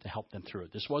to help them through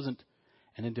it. This wasn't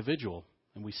an individual.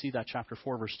 And we see that chapter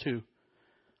 4, verse 2.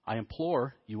 I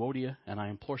implore Euodia and I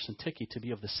implore Syntyche to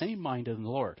be of the same mind in the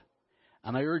Lord.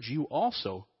 And I urge you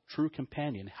also, true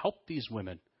companion, help these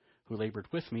women who labored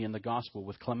with me in the gospel,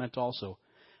 with Clement also,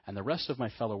 and the rest of my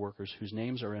fellow workers whose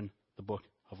names are in the book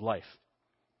of life.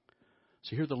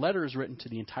 So here the letter is written to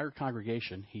the entire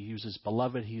congregation. He uses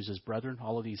beloved, he uses brethren,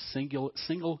 all of these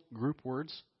single group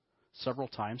words several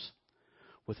times,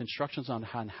 with instructions on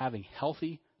having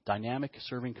healthy, dynamic,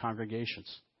 serving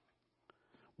congregations.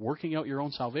 Working out your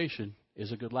own salvation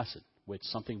is a good lesson.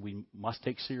 It's something we must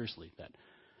take seriously. That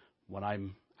when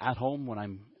I'm at home, when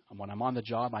I'm on the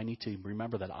job, I need to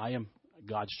remember that I am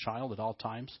God's child at all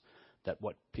times.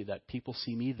 That people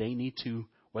see me, they need to,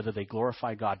 whether they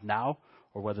glorify God now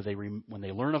or whether when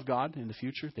they learn of God in the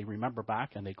future, they remember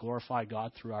back and they glorify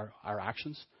God through our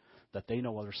actions, that they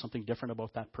know, well, there's something different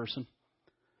about that person.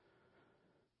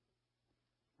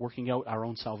 Working out our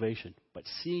own salvation. But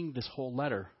seeing this whole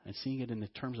letter and seeing it in the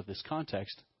terms of this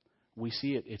context, we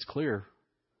see it's clear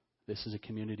this is a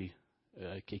community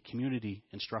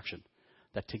instruction,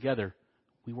 that together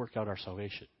we work out our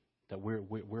salvation, that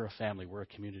we're a family, we're a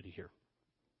community here.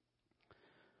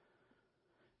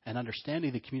 And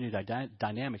understanding the community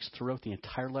dynamics throughout the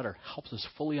entire letter helps us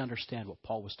fully understand what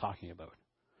Paul was talking about.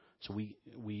 So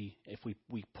if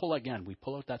we pull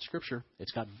out that scripture,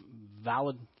 it's got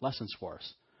valid lessons for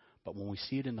us. But when we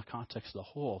see it in the context of the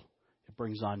whole, it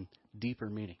brings on deeper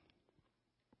meaning.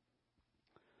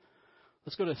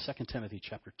 Let's go to 2 Timothy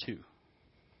chapter 2.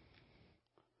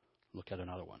 Look at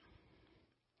another one.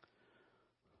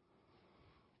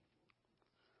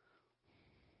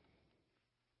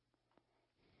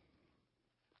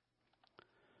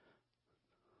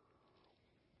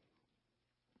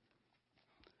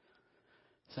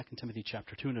 Second Timothy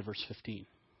chapter 2 and verse 15.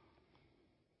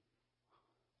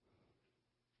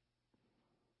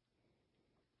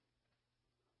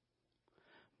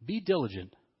 Be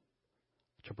diligent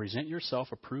to present yourself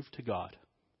approved to God,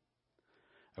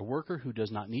 a worker who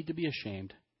does not need to be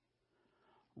ashamed,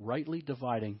 rightly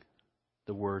dividing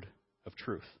the word of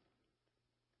truth.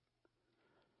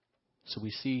 So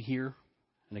we see here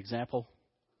an example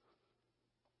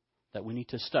that we need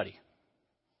to study,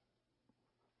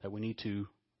 that we need to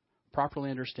properly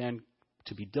understand,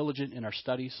 to be diligent in our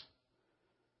studies.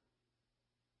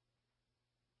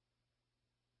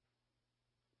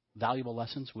 Valuable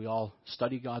lessons. We all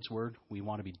study God's Word. We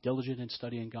want to be diligent in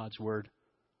studying God's Word.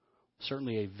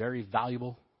 Certainly a very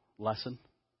valuable lesson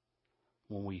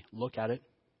when we look at it.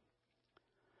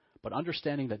 But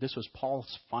understanding that this was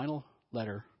Paul's final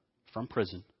letter from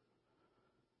prison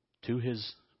to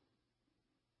his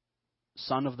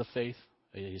son of the faith,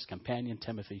 his companion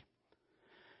Timothy.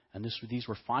 And these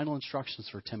were final instructions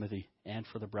for Timothy and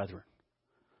for the brethren.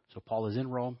 So Paul is in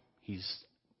Rome. He's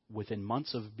within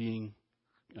months of being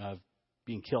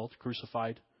killed,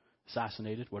 crucified,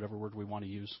 assassinated, whatever word we want to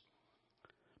use,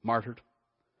 martyred.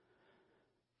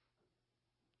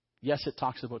 Yes, it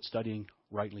talks about studying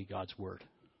rightly God's Word.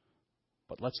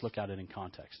 But let's look at it in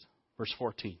context. Verse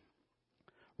 14.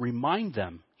 Remind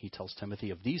them, he tells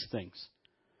Timothy, of these things,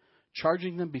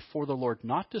 charging them before the Lord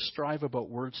not to strive about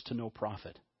words to no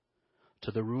profit,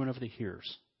 to the ruin of the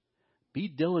hearers. Be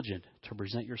diligent to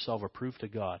present yourself approved to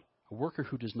God, a worker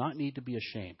who does not need to be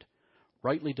ashamed,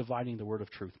 rightly dividing the word of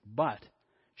truth. But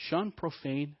shun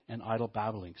profane and idle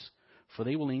babblings, for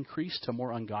they will increase to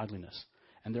more ungodliness,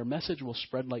 and their message will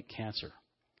spread like cancer.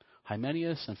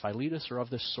 Hymenaeus and Philetus are of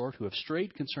this sort, who have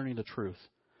strayed concerning the truth,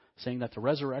 saying that the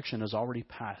resurrection is already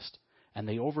past, and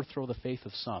they overthrow the faith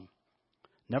of some.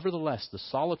 Nevertheless, the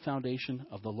solid foundation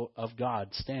of God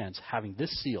stands, having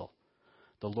this seal: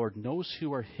 the Lord knows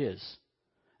who are his,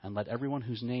 and let everyone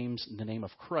whose names in the name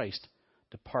of Christ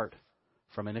depart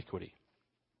from iniquity.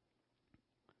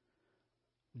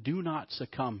 Do not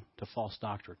succumb to false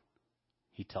doctrine,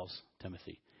 he tells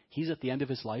Timothy. He's at the end of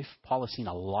his life. Paul has seen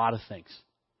a lot of things.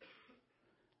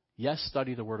 Yes,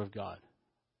 study the Word of God.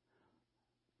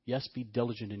 Yes, be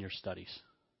diligent in your studies.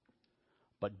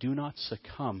 But do not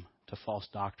succumb to false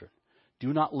doctrine.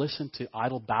 Do not listen to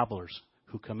idle babblers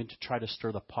who come in to try to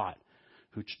stir the pot.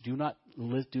 Do not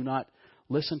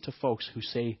listen to folks who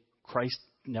say Christ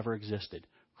never existed.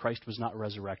 Christ was not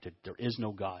resurrected. There is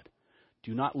no God.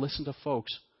 Do not listen to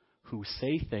folks who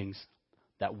say things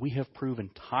that we have proven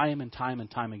time and time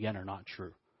and time again are not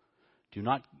true. Do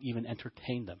not even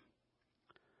entertain them.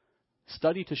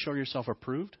 Study to show yourself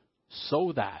approved,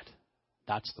 so that,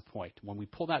 that's the point. When we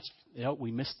pull that out,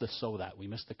 we miss the so that, we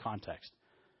miss the context.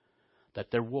 That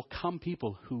there will come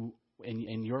people who,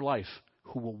 in your life,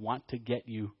 who will want to get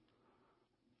you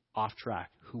off track,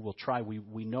 who will try.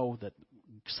 We know that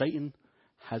Satan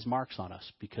has marks on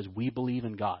us because we believe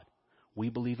in God. We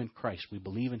believe in Christ. We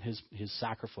believe in his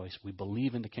sacrifice. We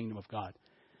believe in the kingdom of God.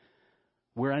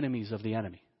 We're enemies of the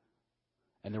enemy.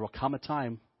 And there will come a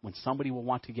time when somebody will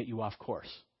want to get you off course.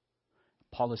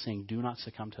 Paul is saying, do not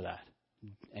succumb to that.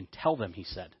 And tell them, he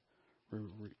said.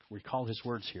 Recall his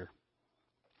words here.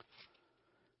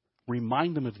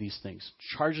 Remind them of these things,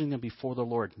 charging them before the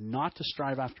Lord not to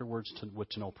strive after words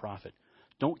to no profit.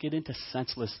 Don't get into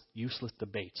senseless, useless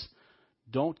debates.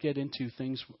 Don't get into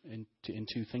things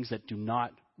that do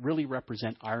not really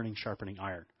represent ironing, sharpening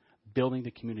iron, building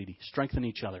the community, strengthening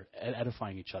each other,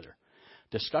 edifying each other.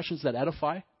 Discussions that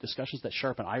edify, discussions that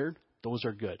sharpen iron, those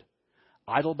are good.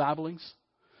 Idle babblings,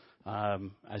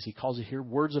 as he calls it here,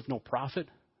 words of no profit,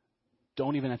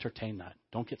 Don't even entertain that.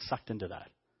 Don't get sucked into that.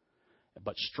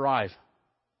 But strive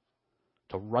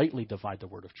to rightly divide the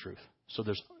word of truth. So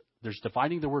there's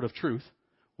dividing the word of truth.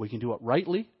 We can do it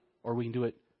rightly, or we can do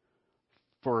it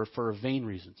for vain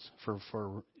reasons,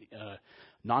 for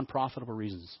non-profitable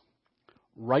reasons.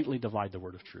 Rightly divide the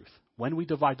word of truth. When we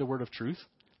divide the word of truth,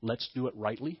 let's do it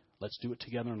rightly, let's do it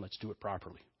together, and let's do it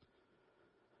properly.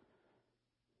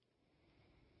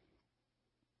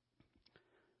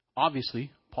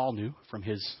 Obviously, Paul knew from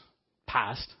his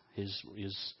past, his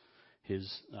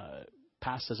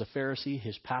past as a Pharisee,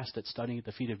 his past at studying at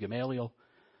the feet of Gamaliel,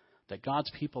 that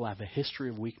God's people have a history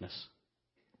of weakness,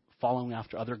 following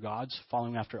after other gods,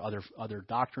 following after other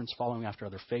doctrines, following after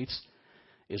other faiths,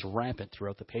 is rampant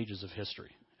throughout the pages of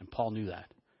history. And Paul knew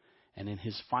that. And in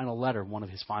his final letter, one of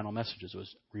his final messages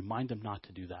was, remind them not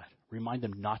to do that. Remind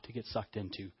them not to get sucked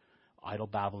into idle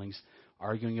babblings,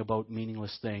 arguing about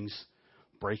meaningless things,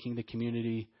 breaking the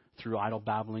community through idle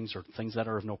babblings or things that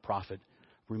are of no profit.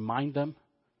 Remind them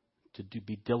to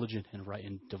be diligent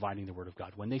in dividing the word of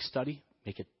God. When they study,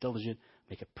 make it diligent,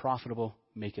 make it profitable,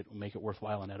 make it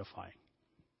worthwhile and edifying.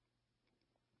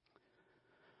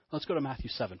 Let's go to Matthew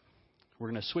 7. We're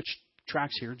going to switch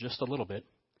tracks here just a little bit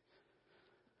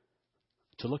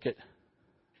to look at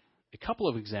a couple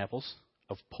of examples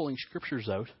of pulling scriptures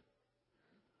out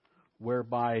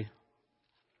whereby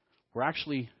we're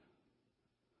actually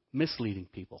misleading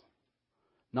people.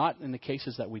 Not in the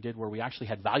cases that we did where we actually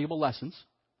had valuable lessons.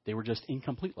 They were just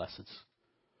incomplete lessons.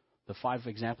 The 5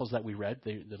 examples that we read,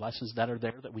 the lessons that are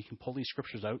there that we can pull these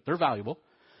scriptures out, they're valuable.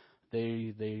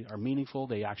 They are meaningful.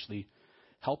 They actually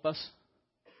help us.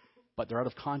 But they're out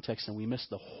of context, and we miss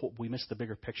the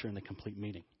bigger picture and the complete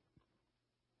meaning.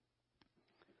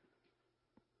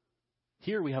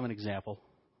 Here we have an example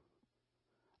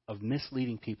of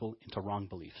misleading people into wrong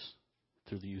beliefs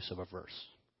through the use of a verse.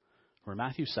 We're in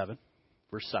Matthew 7,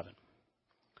 verse 7.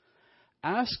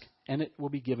 Ask, and it will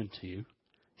be given to you.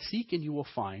 Seek, and you will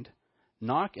find.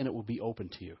 Knock, and it will be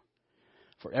opened to you.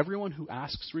 For everyone who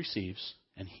asks receives,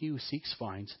 and he who seeks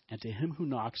finds, and to him who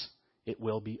knocks it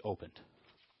will be opened.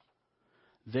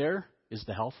 There is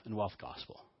the health and wealth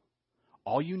gospel.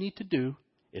 All you need to do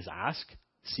is ask,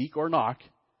 seek, or knock,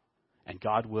 and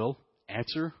God will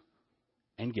answer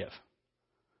and give.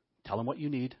 Tell him what you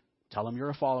need. Tell him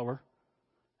you're a follower,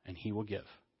 and he will give.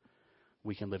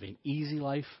 We can live an easy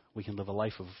life. We can live a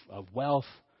life of wealth.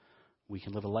 We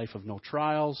can live a life of no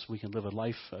trials. We can live a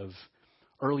life of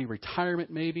early retirement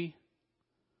maybe.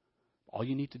 All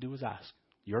you need to do is ask.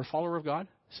 You're a follower of God.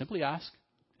 Simply ask,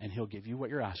 and he'll give you what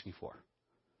you're asking for.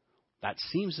 That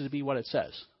seems to be what it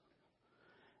says.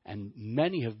 And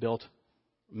many have built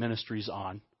ministries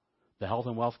on the health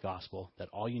and wealth gospel, that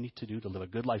all you need to do to live a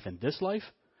good life in this life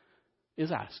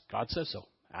is ask. God says so.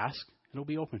 Ask, and it will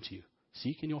be open to you.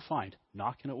 Seek, and you'll find.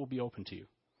 Knock, and it will be open to you.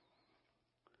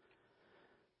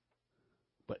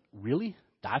 But really,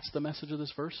 that's the message of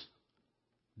this verse?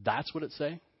 That's what it's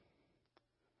saying?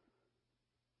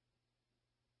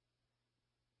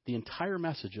 The entire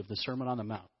message of the Sermon on the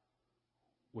Mount,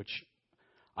 which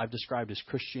I've described as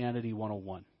Christianity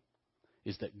 101,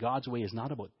 is that God's way is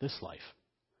not about this life,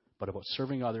 but about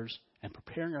serving others and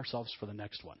preparing ourselves for the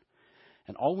next one.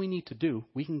 And all we need to do,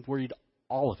 we can read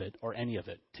all of it or any of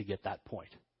it to get that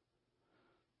point.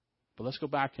 But let's go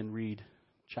back and read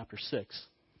chapter 6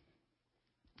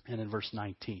 and in verse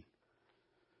 19.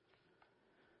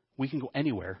 We can go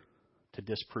anywhere to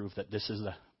disprove that this is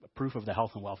the proof of the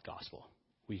health and wealth gospel.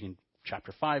 We can,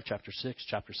 chapter 5, chapter 6,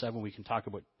 chapter 7, we can talk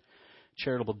about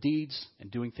charitable deeds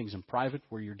and doing things in private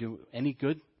where you're doing any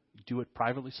good, do it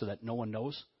privately so that no one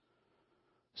knows.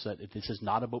 So that this is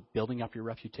not about building up your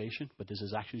reputation, but this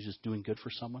is actually just doing good for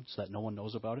someone so that no one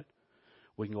knows about it.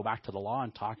 We can go back to the law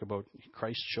and talk about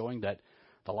Christ showing that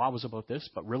the law was about this,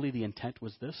 but really the intent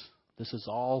was this. This is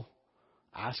all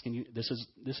asking you, this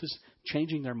is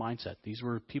changing their mindset. These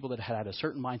were people that had a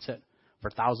certain mindset for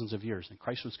thousands of years, and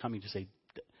Christ was coming to say,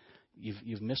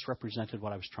 you've misrepresented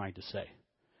what I was trying to say.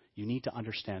 You need to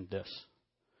understand this.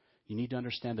 You need to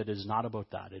understand that it is not about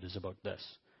that. It is about this.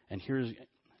 And here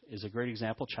is a great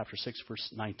example, chapter 6,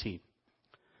 verse 19.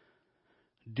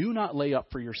 Do not lay up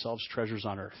for yourselves treasures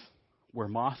on earth, where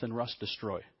moth and rust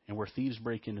destroy, and where thieves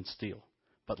break in and steal.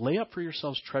 But lay up for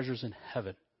yourselves treasures in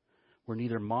heaven, where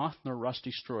neither moth nor rust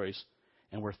destroys,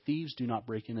 and where thieves do not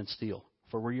break in and steal.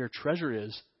 For where your treasure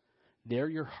is, there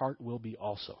your heart will be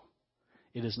also.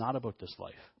 It is not about this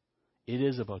life. It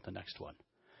is about the next one.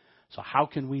 So how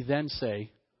can we then say,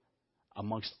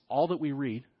 amongst all that we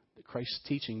read, that Christ's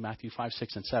teaching, Matthew 5,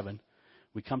 6, and 7,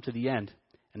 we come to the end,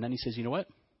 and then he says, you know what?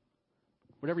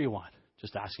 Whatever you want,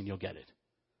 just ask and you'll get it.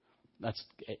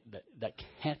 that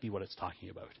can't be what it's talking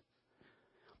about.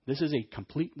 This is a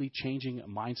completely changing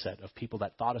mindset of people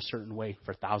that thought a certain way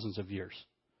for thousands of years.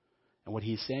 And what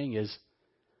he's saying is,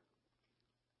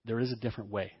 there is a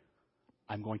different way.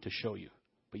 I'm going to show you,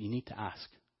 but you need to ask.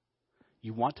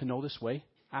 You want to know this way?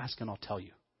 Ask and I'll tell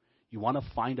you. You want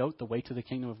to find out the way to the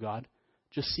kingdom of God?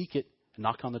 Just seek it and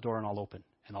knock on the door and I'll open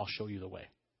and I'll show you the way.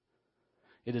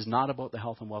 It is not about the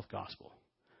health and wealth gospel.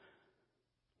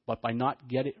 But by not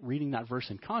reading that verse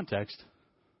in context,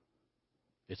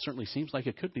 it certainly seems like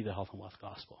it could be the health and wealth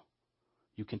gospel.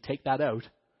 You can take that out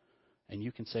and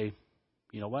you can say,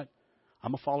 you know what?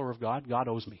 I'm a follower of God. God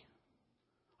owes me.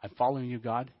 I'm following you,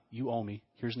 God. You owe me.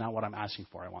 Here's now what I'm asking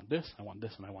for. I want this, and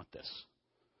I want this.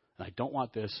 And I don't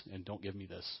want this, and don't give me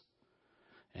this.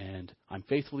 And I'm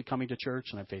faithfully coming to church,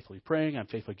 and I'm faithfully praying. I'm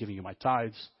faithfully giving you my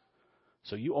tithes.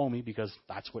 So you owe me because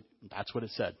that's what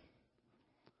it said.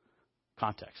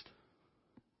 Context.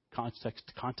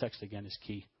 Context again is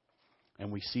key.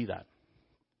 And we see that.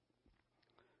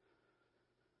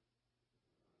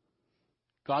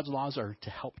 God's laws are to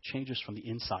help change us from the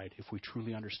inside if we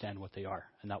truly understand what they are.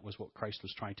 And that was what Christ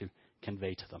was trying to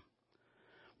convey to them.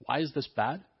 Why is this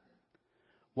bad?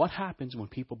 What happens when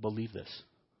people believe this?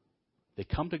 They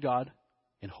come to God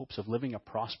in hopes of living a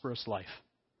prosperous life.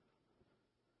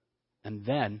 And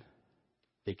then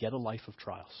they get a life of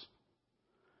trials.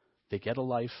 They get a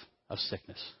life of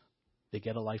sickness. They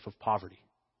get a life of poverty.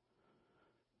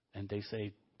 And they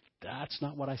say, that's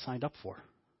not what I signed up for.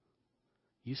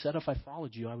 You said if I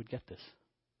followed you, I would get this.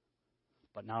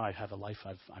 But now I have a life,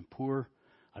 I'm poor.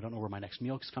 I don't know where my next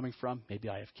meal is coming from. Maybe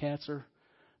I have cancer.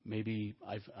 Maybe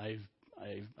I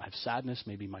have sadness.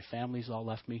 Maybe my family's all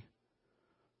left me.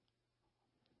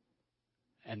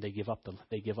 And they give up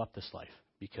this life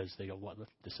because they go, "What?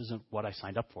 This isn't what I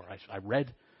signed up for." I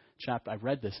read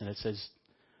this, and it says,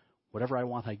 "Whatever I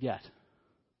want, I get."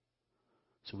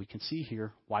 So we can see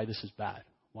here why this is bad.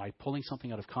 Why pulling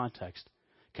something out of context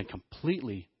can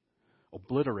completely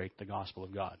obliterate the gospel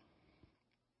of God.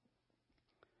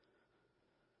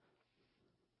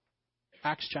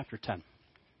 Acts chapter 10.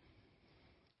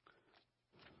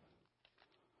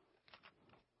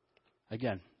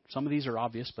 Again, some of these are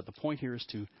obvious, but the point here is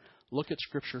to look at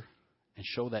Scripture and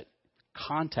show that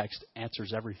context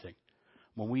answers everything.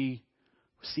 When we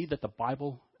see that the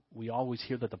Bible, we always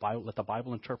hear that the Bible, let the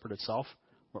Bible interpret itself.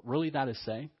 What really that is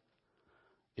saying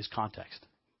is context.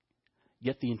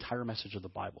 Get the entire message of the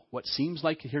Bible. What seems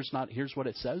like here's what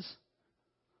it says,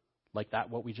 like that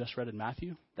what we just read in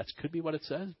Matthew, that could be what it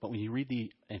says, but when you read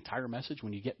the entire message,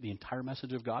 when you get the entire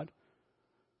message of God,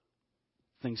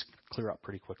 things clear up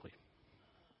pretty quickly.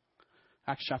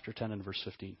 Acts chapter 10 and verse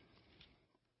 15.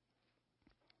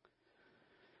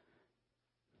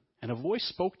 And a voice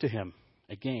spoke to him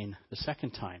again the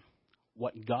second time,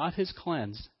 "What God has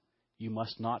cleansed, you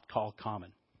must not call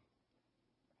common.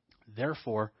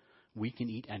 Therefore, we can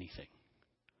eat anything."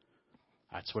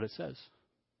 That's what it says.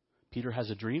 Peter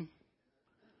has a dream.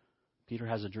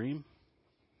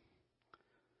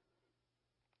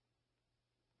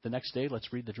 The next day,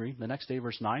 let's read the dream. The next day,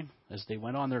 verse 9, as they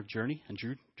went on their journey and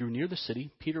drew near the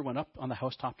city, Peter went up on the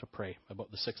housetop to pray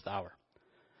about the 6th hour.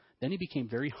 Then he became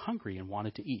very hungry and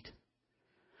wanted to eat.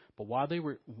 But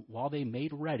while they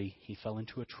made ready, he fell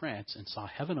into a trance and saw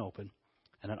heaven open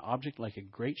and an object like a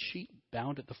great sheet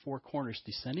bound at the four corners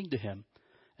descending to him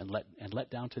and let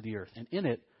down to the earth. And in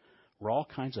it were all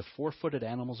kinds of four-footed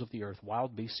animals of the earth,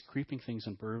 wild beasts, creeping things,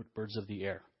 and birds of the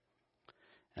air.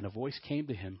 And a voice came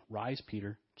to him, "Rise,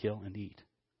 Peter, kill and eat."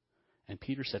 And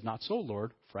Peter said, "Not so,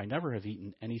 Lord, for I never have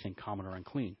eaten anything common or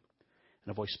unclean."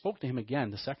 And a voice spoke to him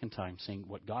again the second time, saying,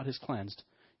 "What God has cleansed,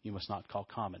 you must not call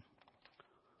common."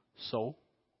 So,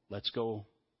 let's go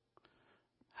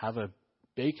have a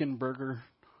bacon burger,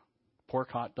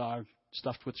 pork hot dog,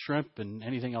 stuffed with shrimp, and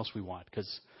anything else we want.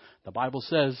 Because the Bible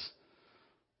says,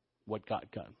 what God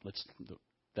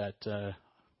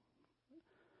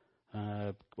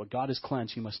has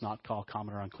cleansed, you must not call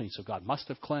common or unclean. So God must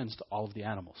have cleansed all of the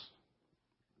animals.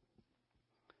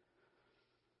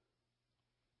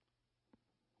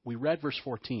 We read verse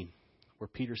 14, where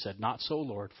Peter said, "Not so,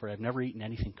 Lord, for I have never eaten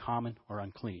anything common or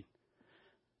unclean."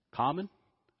 Common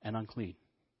and unclean.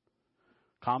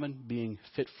 Common being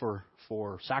fit for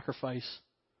sacrifice,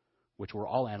 which were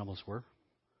all animals were.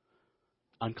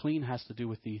 Unclean has to do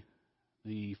with the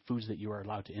foods that you are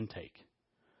allowed to intake.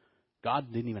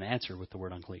 God didn't even answer with the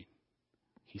word unclean.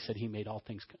 He said he made all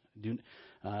things.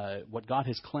 What God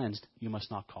has cleansed, you must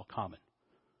not call common.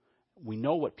 We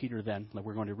know what Peter then,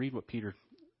 we're going to read what Peter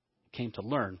came to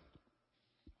learn.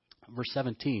 Verse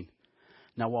 17.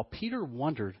 Now while Peter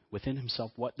wondered within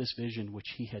himself what this vision which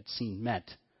he had seen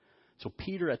meant, So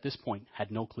Peter at this point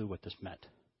had no clue what this meant.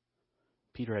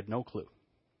 Peter had no clue.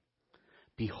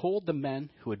 Behold, the men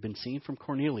who had been seen from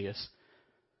Cornelius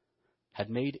had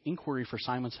made inquiry for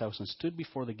Simon's house and stood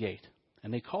before the gate.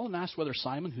 And they called and asked whether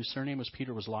Simon, whose surname was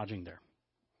Peter, was lodging there.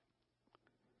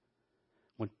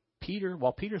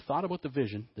 While Peter thought about the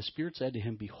vision, the Spirit said to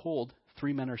him, Behold,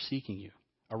 3 men are seeking you.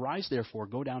 Arise, therefore,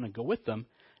 go down and go with them,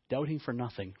 doubting for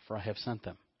nothing, for I have sent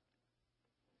them.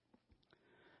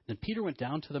 Then Peter went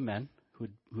down to the men who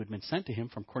had been sent to him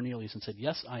from Cornelius and said,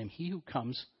 Yes, I am he who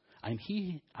comes. I am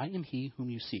he whom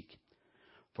you seek.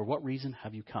 For what reason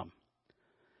have you come?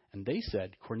 And they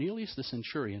said, Cornelius the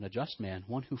centurion, a just man,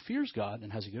 one who fears God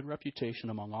and has a good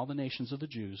reputation among all the nations of the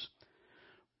Jews,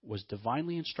 was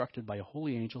divinely instructed by a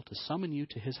holy angel to summon you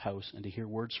to his house and to hear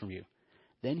words from you.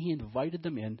 Then he invited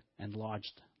them in and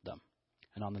lodged them.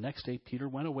 And on the next day Peter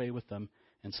went away with them,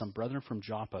 and some brethren from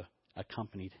Joppa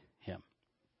accompanied him.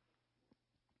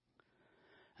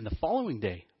 And the following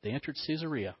day they entered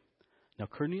Caesarea. Now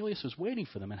Cornelius was waiting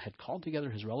for them and had called together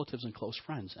his relatives and close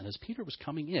friends. And as Peter was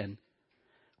coming in,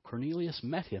 Cornelius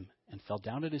met him and fell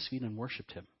down at his feet and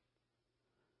worshipped him.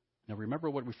 Now remember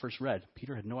what we first read.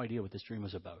 Peter had no idea what this dream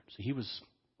was about. So he was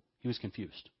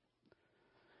confused.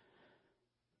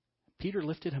 Peter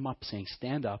lifted him up, saying,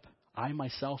 Stand up, I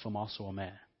myself am also a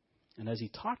man. And as he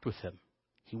talked with him,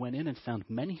 he went in and found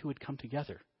many who had come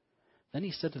together. Then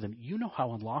he said to them, You know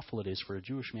how unlawful it is for a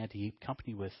Jewish man to keep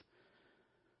company with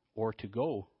or to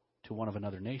go to one of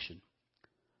another nation.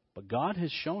 But God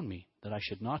has shown me that I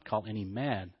should not call any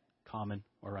man common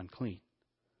or unclean.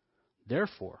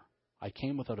 Therefore, I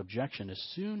came without objection as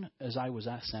soon as I was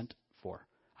sent for.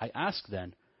 I asked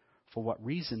then, For what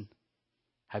reason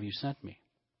have you sent me?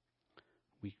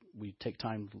 We take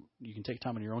time. You can take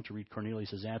time on your own to read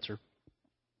Cornelius' answer.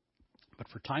 But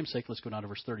for time's sake, let's go down to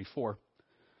verse 34.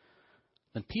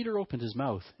 Then Peter opened his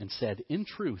mouth and said, In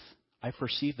truth, I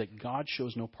perceive that God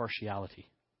shows no partiality.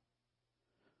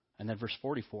 And then verse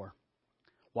 44.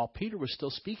 While Peter was still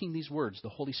speaking these words, the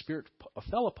Holy Spirit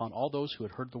fell upon all those who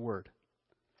had heard the word.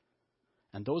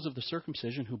 And those of the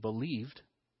circumcision who believed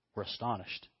were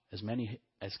astonished, as many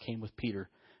as came with Peter,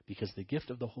 because the gift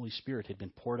of the Holy Spirit had been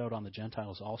poured out on the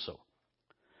Gentiles also.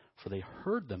 For they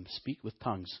heard them speak with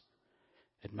tongues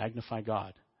and magnify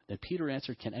God. Then Peter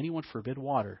answered, Can anyone forbid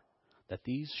water, that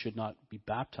these should not be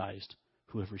baptized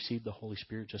who have received the Holy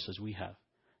Spirit just as we have?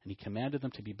 And he commanded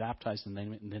them to be baptized in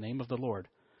the name of the Lord.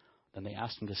 Then they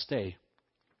asked him to stay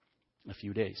a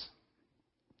few days.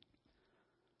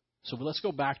 So let's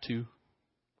go back to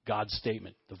God's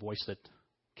statement, the voice that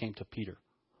came to Peter.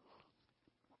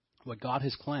 What God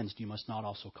has cleansed, you must not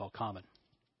also call common.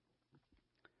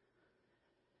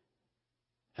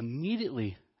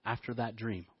 Immediately after that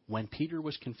dream, when Peter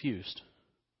was confused,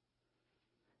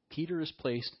 Peter is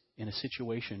placed in a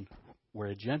situation where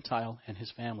a Gentile and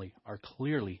his family are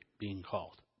clearly being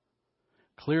called.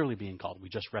 Clearly being called. We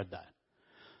just read that.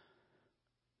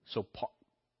 So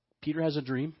Peter has a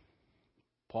dream.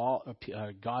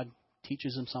 God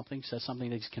teaches him something, says something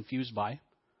that he's confused by.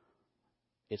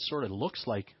 It sort of looks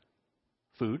like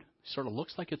food. It sort of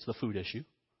looks like it's the food issue,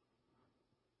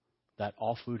 that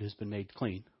all food has been made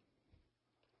clean.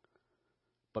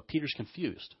 But Peter's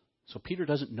confused. So Peter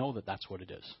doesn't know that that's what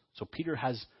it is. So Peter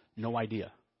has no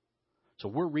idea. So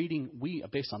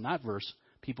based on that verse,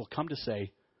 people come to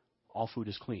say all food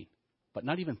is clean. But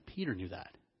not even Peter knew that.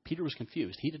 Peter was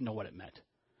confused. He didn't know what it meant.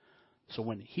 So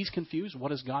when he's confused, what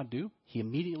does God do? He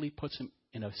immediately puts him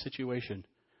in a situation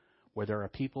where there are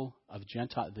people of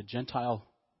the Gentile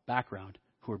background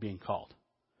who are being called.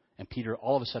 And Peter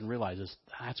all of a sudden realizes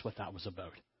that's what that was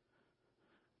about.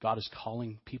 God is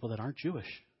calling people that aren't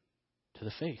Jewish to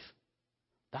the faith.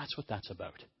 That's what that's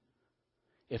about.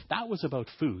 If that was about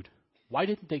food, why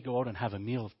didn't they go out and have a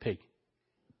meal of pig?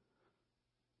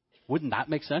 Wouldn't that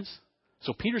make sense?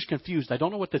 So Peter's confused. I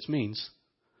don't know what this means.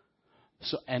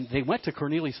 And they went to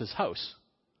Cornelius' house.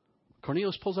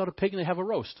 Cornelius pulls out a pig and they have a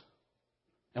roast.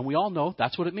 And we all know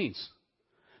that's what it means.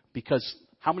 Because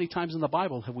how many times in the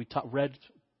Bible have we read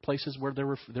places where there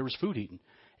was food eaten?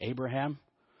 Abraham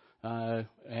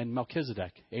and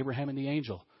Melchizedek. Abraham and the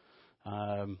angel.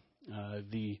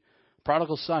 The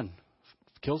prodigal son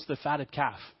kills the fatted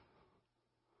calf.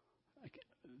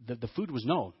 The food was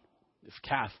known.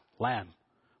 Calf, lamb.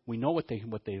 We know what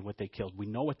they killed. We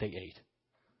know what they ate.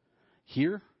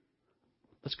 Here,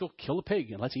 let's go kill a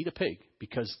pig and let's eat a pig,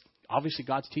 because obviously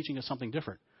God's teaching us something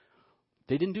different.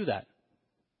 They didn't do that.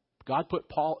 God put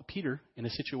Peter in a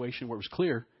situation where it was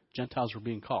clear Gentiles were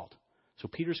being called. So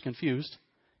Peter's confused.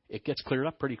 It gets cleared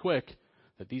up pretty quick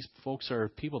that these folks are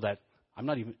people that I'm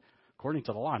not even, according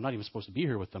to the law, I'm not even supposed to be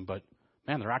here with them, but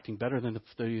man, they're acting better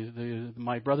than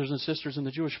my brothers and sisters in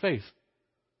the Jewish faith.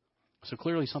 So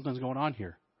clearly something's going on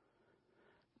here.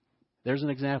 There's an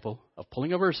example of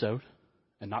pulling a verse out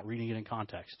and not reading it in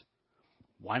context.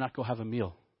 Why not go have a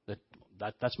meal?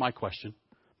 That's my question.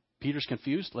 Peter's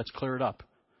confused. Let's clear it up.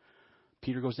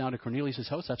 Peter goes down to Cornelius'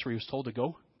 house. That's where he was told to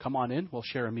go. Come on in. We'll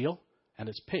share a meal. And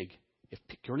it's pig. If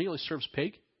Cornelius serves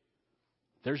pig,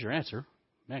 there's your answer.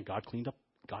 Man, God cleaned up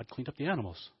the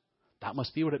animals. That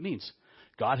must be what it means.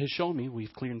 God has shown me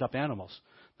we've cleaned up animals.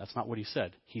 That's not what he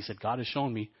said. He said, God has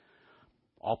shown me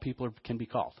all people can be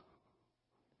called.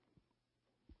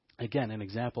 Again, an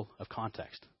example of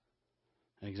context.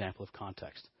 An example of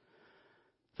context.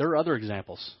 There are other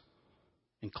examples,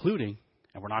 including,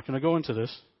 and we're not going to go into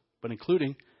this, but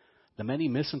including the many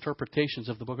misinterpretations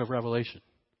of the book of Revelation.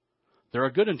 There are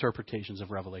good interpretations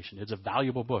of Revelation. It's a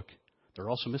valuable book. There are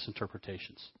also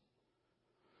misinterpretations.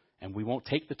 And we won't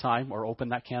take the time or open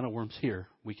that can of worms here.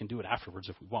 We can do it afterwards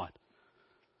if we want.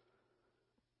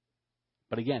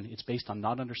 But again, it's based on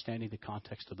not understanding the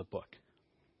context of the book.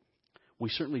 We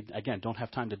certainly, again, don't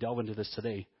have time to delve into this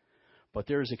today, but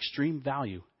there is extreme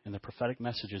value in the prophetic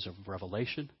messages of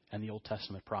Revelation and the Old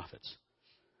Testament prophets.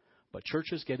 But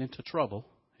churches get into trouble,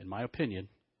 in my opinion,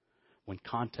 when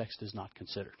context is not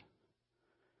considered.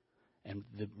 And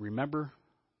remember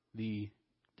the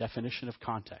definition of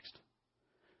context.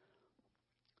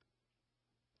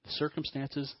 The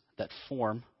circumstances that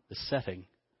form the setting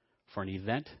for an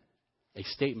event, a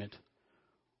statement,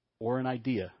 or an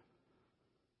idea.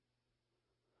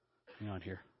 Hang on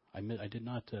here. I did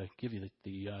not give you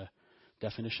the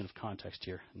definition of context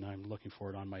here, and I'm looking for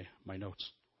it on my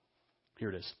notes. Here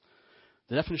it is.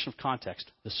 The definition of context: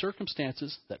 the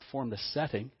circumstances that form the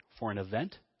setting for an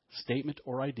event, statement,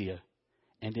 or idea,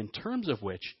 and in terms of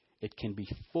which it can be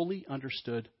fully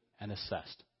understood and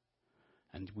assessed.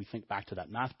 And we think back to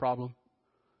that math problem.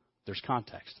 There's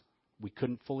context. We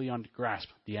couldn't fully grasp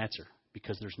the answer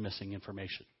because there's missing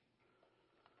information.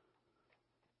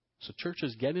 So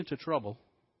churches get into trouble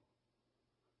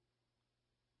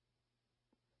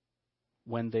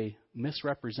when they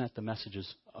misrepresent the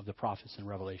messages of the prophets in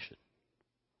Revelation,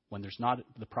 when there's not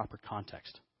the proper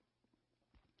context.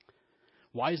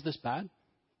 Why is this bad?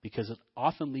 Because it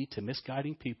often leads to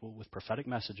misguiding people with prophetic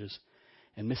messages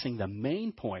and missing the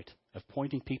main point of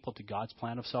pointing people to God's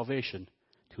plan of salvation,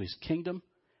 to his kingdom,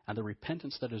 and the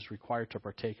repentance that is required to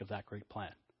partake of that great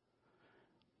plan.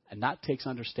 And that takes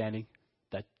understanding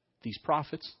that these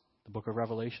prophets, the book of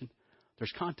Revelation,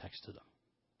 there's context to them.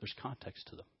 There's context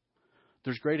to them.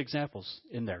 There's great examples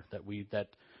in there that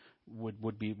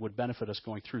would benefit us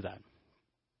going through that.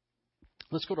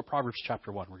 Let's go to Proverbs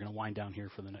chapter 1. We're going to wind down here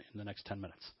in the next 10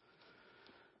 minutes.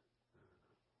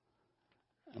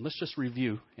 And let's just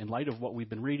review, in light of what we've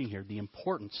been reading here, the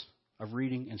importance of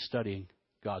reading and studying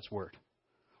God's Word.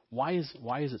 Why is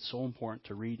it so important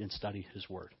to read and study His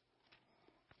Word?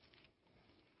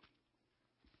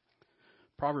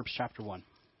 Proverbs chapter 1.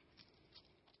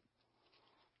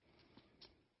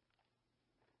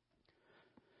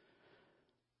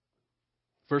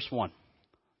 Verse 1.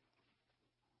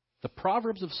 The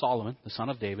Proverbs of Solomon, the son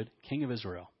of David, king of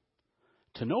Israel,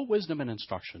 to know wisdom and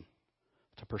instruction,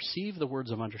 to perceive the words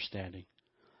of understanding,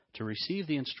 to receive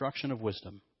the instruction of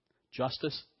wisdom,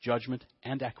 justice, judgment,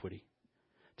 and equity,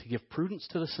 to give prudence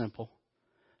to the simple,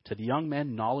 to the young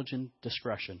men knowledge and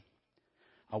discretion.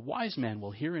 A wise man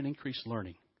will hear and increase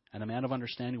learning, and a man of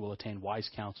understanding will attain wise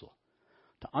counsel.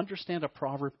 To understand a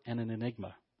proverb and an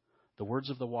enigma, the words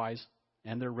of the wise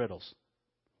and their riddles.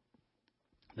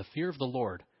 The fear of the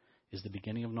Lord is the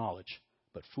beginning of knowledge,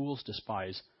 but fools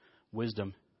despise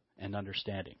wisdom and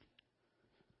understanding.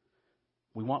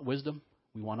 We want wisdom.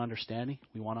 We want understanding.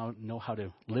 We want to know how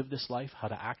to live this life, how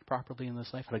to act properly in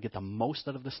this life, how to get the most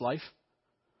out of this life.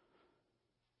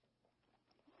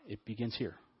 It begins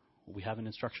here. We have an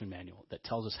instruction manual that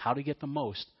tells us how to get the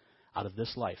most out of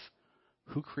this life.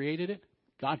 Who created it?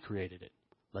 God created it.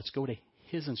 Let's go to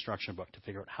His instruction book to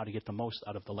figure out how to get the most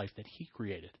out of the life that He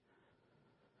created.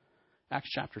 Acts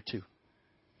chapter 2.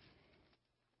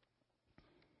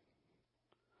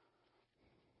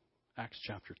 Acts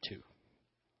chapter 2.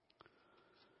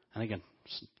 And again,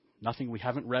 nothing we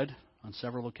haven't read on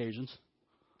several occasions.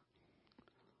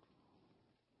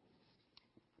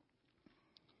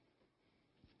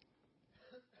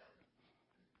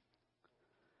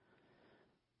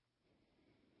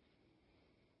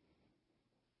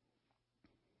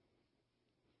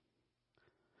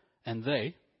 And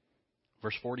they,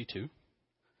 verse 42,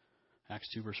 Acts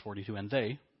 2, verse 42, and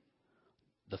they,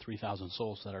 the 3,000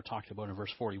 souls that are talked about in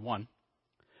verse 41,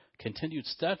 continued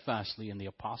steadfastly in the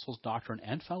apostles' doctrine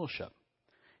and fellowship,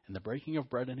 in the breaking of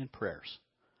bread and in prayers.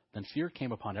 Then fear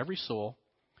came upon every soul,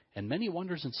 and many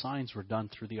wonders and signs were done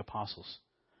through the apostles.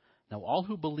 Now all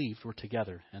who believed were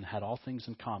together and had all things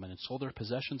in common, and sold their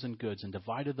possessions and goods, and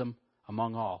divided them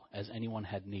among all, as anyone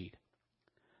had need.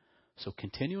 So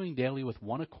continuing daily with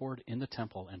one accord in the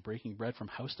temple, and breaking bread from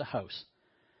house to house,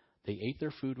 they ate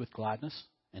their food with gladness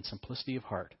and simplicity of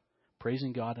heart,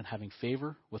 praising God and having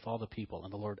favor with all the people.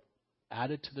 And the Lord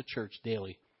added to the church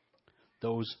daily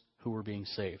those who were being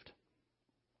saved.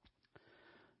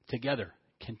 Together,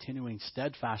 continuing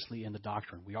steadfastly in the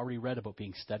doctrine. We already read about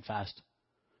being steadfast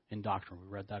in doctrine. We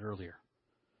read that earlier.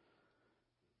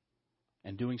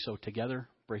 And doing so together,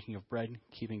 breaking of bread,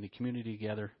 keeping the community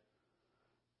together.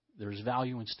 There's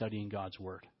value in studying God's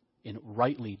Word, in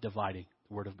rightly dividing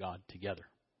the Word of God together.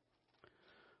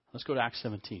 Let's go to Acts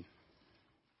 17.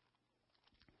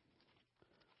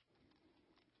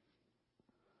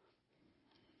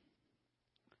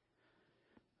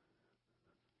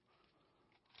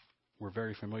 We're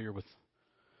very familiar with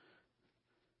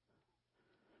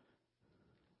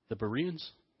the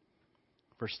Bereans.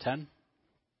 Verse 10.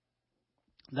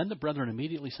 Then the brethren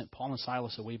immediately sent Paul and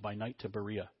Silas away by night to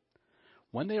Berea.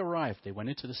 When they arrived, they went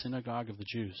into the synagogue of the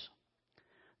Jews.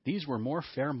 These were more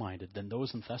fair-minded than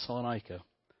those in Thessalonica,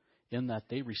 in that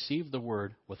they received the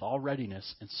word with all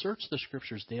readiness and searched the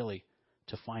Scriptures daily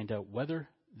to find out whether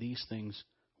these things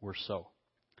were so.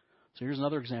 So here's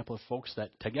another example of folks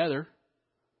that together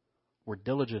were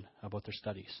diligent about their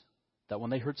studies. That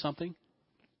when they heard something,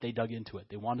 they dug into it.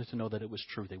 They wanted to know that it was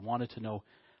true. They wanted to know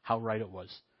how right it was.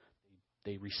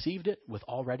 They received it with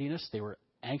all readiness. They were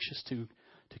anxious to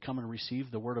come and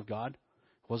receive the Word of God.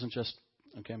 It wasn't just,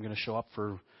 okay, I'm going to show up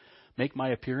make my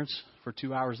appearance for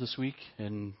 2 hours this week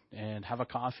and have a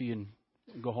coffee and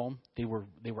go home. They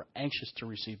were anxious to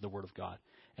receive the Word of God.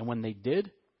 And when they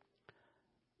did,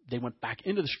 they went back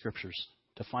into the Scriptures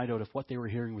to find out if what they were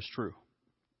hearing was true.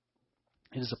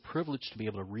 It is a privilege to be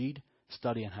able to read,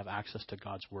 study, and have access to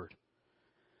God's Word.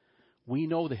 We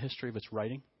know the history of its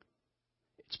writing,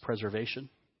 its preservation,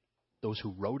 those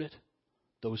who wrote it,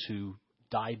 those who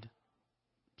died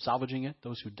salvaging it,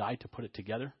 those who died to put it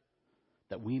together,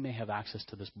 that we may have access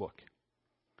to this book.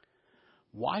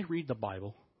 Why read the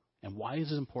Bible, and why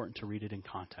is it important to read it in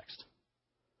context?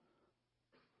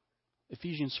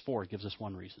 Ephesians 4 gives us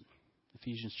one reason.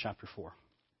 Ephesians chapter 4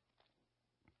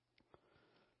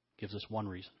 gives us one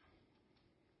reason.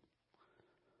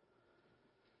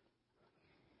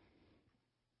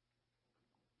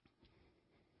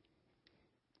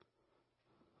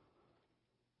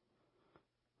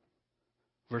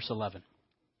 Verse 11.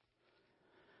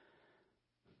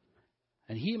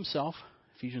 And he himself,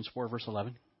 Ephesians 4, verse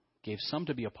 11, gave some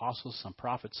to be apostles, some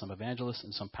prophets, some evangelists,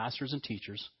 and some pastors and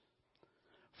teachers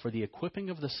for the equipping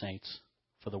of the saints,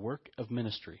 for the work of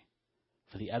ministry,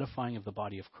 for the edifying of the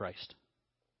body of Christ.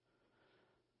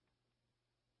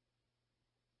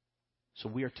 So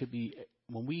we are to be,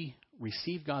 when we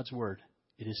receive God's Word,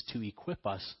 it is to equip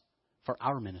us for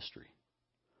our ministry.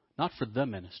 Not for the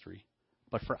ministry,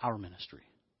 but for our ministry.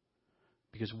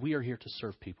 Because we are here to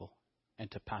serve people and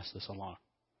to pass this along.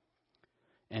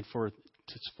 And for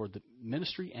the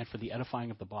ministry and for the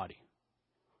edifying of the body.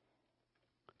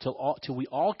 Till we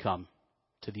all come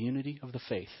to the unity of the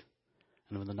faith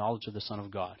and of the knowledge of the Son of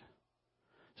God.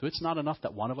 So it's not enough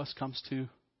that one of us comes to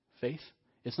faith.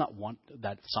 It's not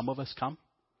that some of us come.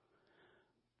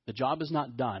 The job is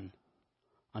not done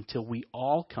until we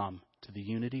all come to the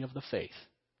unity of the faith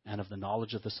and of the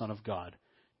knowledge of the Son of God,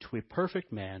 to a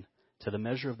perfect man, to the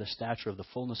measure of the stature of the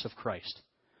fullness of Christ,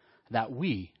 that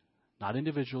we, not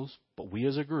individuals, but we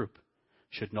as a group,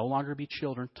 should no longer be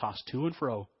children tossed to and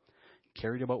fro,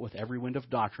 carried about with every wind of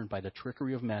doctrine by the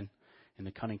trickery of men, in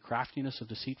the cunning craftiness of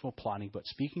deceitful plotting, but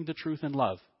speaking the truth in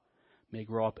love, may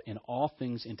grow up in all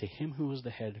things into him who is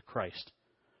the head, Christ,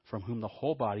 from whom the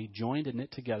whole body, joined and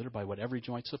knit together by what every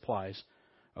joint supplies,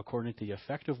 according to the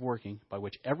effective working by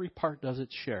which every part does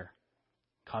its share,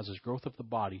 causes growth of the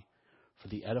body for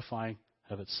the edifying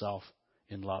of itself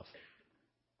in love.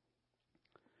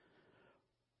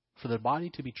 For the body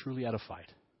to be truly edified,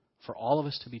 for all of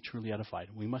us to be truly edified,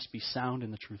 we must be sound in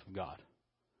the truth of God.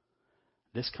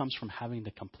 This comes from having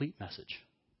the complete message,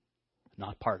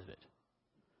 not part of it.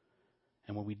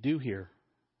 And when we do here,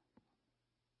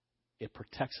 it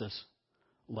protects us,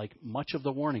 like much of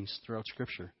the warnings throughout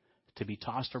Scripture, to be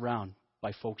tossed around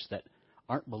by folks that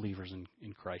aren't believers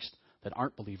in Christ, that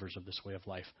aren't believers of this way of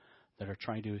life, that are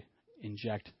trying to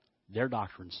inject their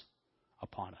doctrines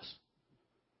upon us.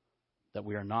 That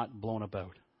we are not blown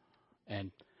about and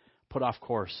put off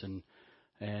course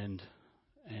and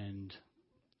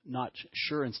not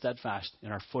sure and steadfast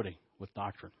in our footing with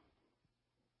doctrine.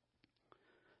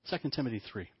 2 Timothy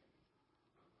 3.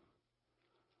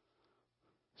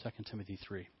 2 Timothy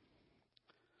 3.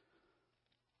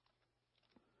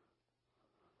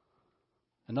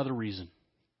 Another reason,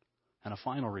 and a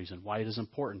final reason, why it is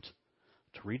important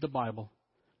to read the Bible,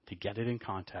 to get it in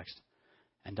context,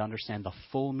 and to understand the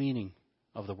full meaning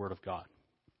of the Word of God.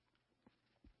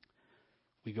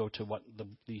 We go to what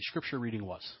the scripture reading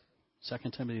was.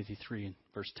 2 Timothy 3 and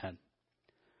verse 10.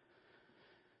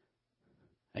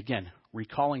 Again,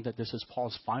 recalling that this is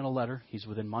Paul's final letter. He's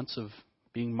within months of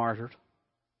being martyred.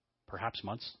 Perhaps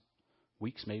months,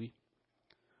 weeks maybe.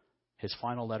 His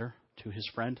final letter to his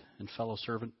friend and fellow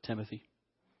servant Timothy.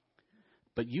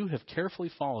 But you have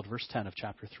carefully followed, verse 10 of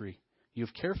chapter 3, you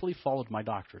have carefully followed my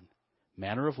doctrine,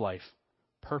 manner of life,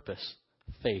 purpose,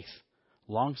 faith,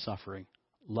 long-suffering,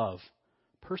 love,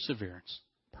 perseverance,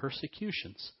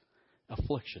 persecutions,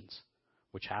 afflictions,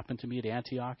 which happened to me at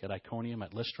Antioch, at Iconium,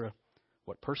 at Lystra,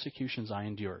 what persecutions I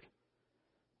endured.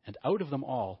 And out of them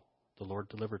all the Lord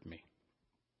delivered me.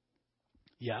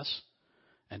 Yes,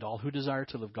 and all who desire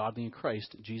to live godly in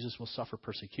Christ, Jesus will suffer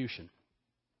persecution.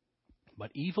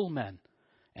 But evil men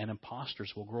and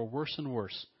impostors will grow worse and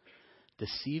worse,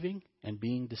 deceiving and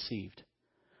being deceived.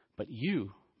 But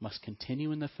you must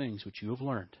continue in the things which you have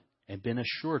learned and been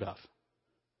assured of,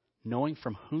 knowing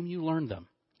from whom you learned them,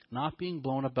 not being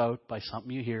blown about by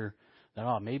something you hear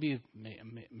that, maybe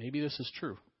this is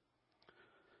true.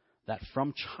 That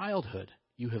from childhood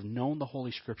you have known the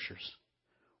Holy Scriptures,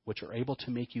 which are able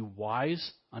to make you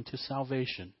wise unto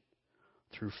salvation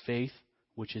through faith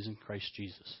which is in Christ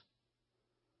Jesus.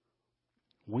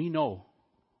 We know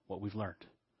what we've learned.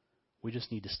 We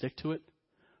just need to stick to it.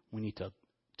 We need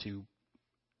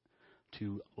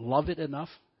to love it enough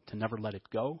to never let it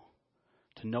go,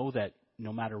 to know that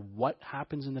no matter what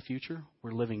happens in the future,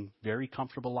 we're living very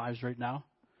comfortable lives right now.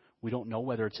 We don't know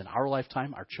whether it's in our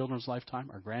lifetime, our children's lifetime,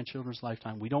 our grandchildren's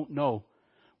lifetime. We don't know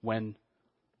when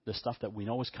the stuff that we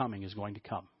know is coming is going to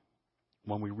come.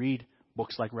 When we read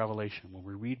books like Revelation, when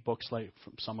we read books like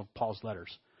from some of Paul's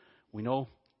letters, we know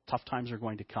tough times are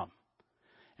going to come.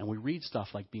 And we read stuff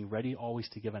like being ready always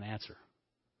to give an answer.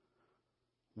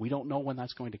 We don't know when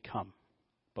that's going to come.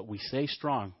 But we stay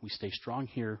strong. We stay strong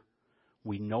here.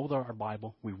 We know our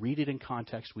Bible. We read it in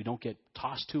context. We don't get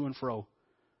tossed to and fro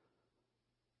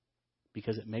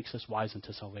because it makes us wise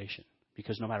unto salvation.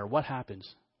 Because no matter what happens,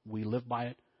 we live by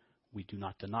it. We do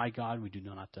not deny God. We do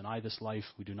not deny this life.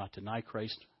 We do not deny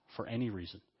Christ for any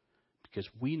reason. Because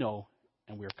we know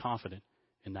and we are confident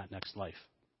in that next life.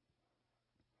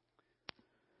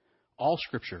 All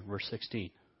Scripture, verse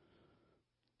 16,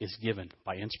 is given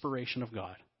by inspiration of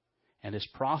God and is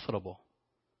profitable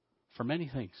for many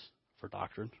things. For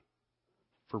doctrine,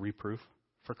 for reproof,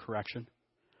 for correction,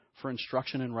 for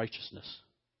instruction in righteousness.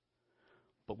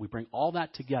 But we bring all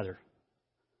that together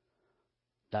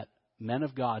that men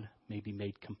of God may be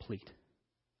made complete,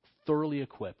 thoroughly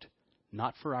equipped,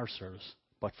 not for our service,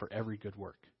 but for every good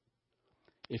work.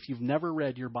 If you've never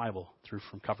read your Bible through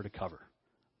from cover to cover,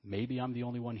 maybe I'm the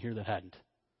only one here that hadn't.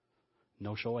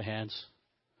 No show of hands.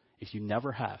 If you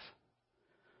never have,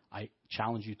 I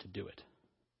challenge you to do it.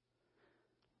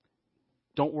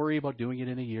 Don't worry about doing it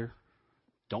in a year.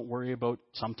 Don't worry about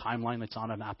some timeline that's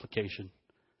on an application.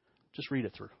 Just read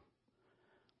it through.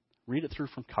 Read it through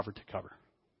from cover to cover.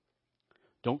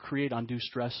 Don't create undue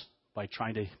stress by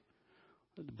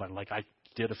like I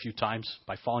did a few times,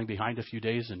 by falling behind a few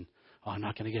days and, I'm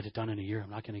not going to get it done in a year. I'm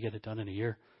not going to get it done in a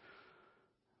year.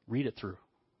 Read it through.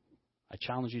 I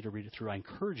challenge you to read it through. I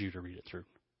encourage you to read it through.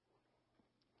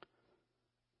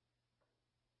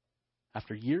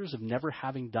 After years of never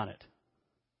having done it,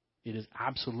 it is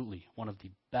absolutely one of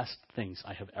the best things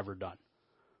I have ever done.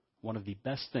 One of the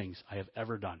best things I have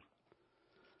ever done.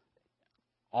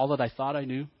 All that I thought I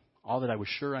knew, all that I was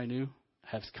sure I knew,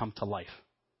 has come to life.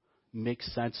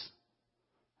 Makes sense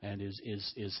and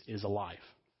is alive.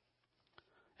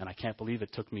 And I can't believe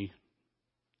it took me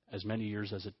as many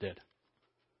years as it did.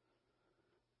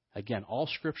 Again, all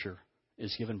Scripture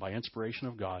is given by inspiration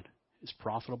of God, is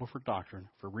profitable for doctrine,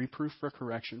 for reproof, for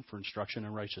correction, for instruction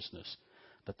in righteousness,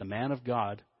 that the man of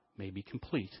God may be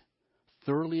complete,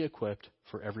 thoroughly equipped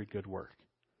for every good work.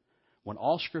 When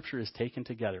all Scripture is taken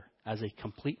together as a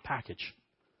complete package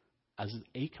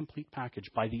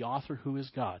by the author who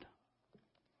is God,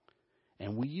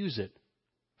 and we use it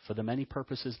for the many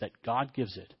purposes that God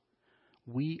gives it,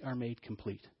 we are made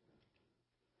complete.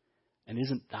 And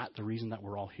isn't that the reason that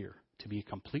we're all here? To be a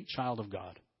complete child of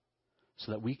God,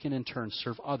 so that we can in turn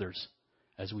serve others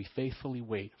as we faithfully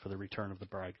wait for the return of the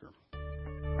bridegroom.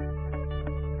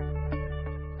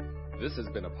 This has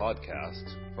been a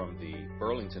podcast from the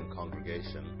Burlington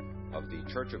congregation of the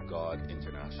Church of God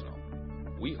International.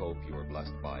 We hope you are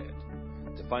blessed by it.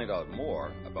 To find out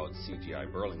more about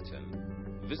CGI Burlington,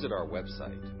 visit our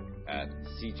website at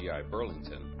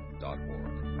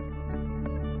cgiburlington.org.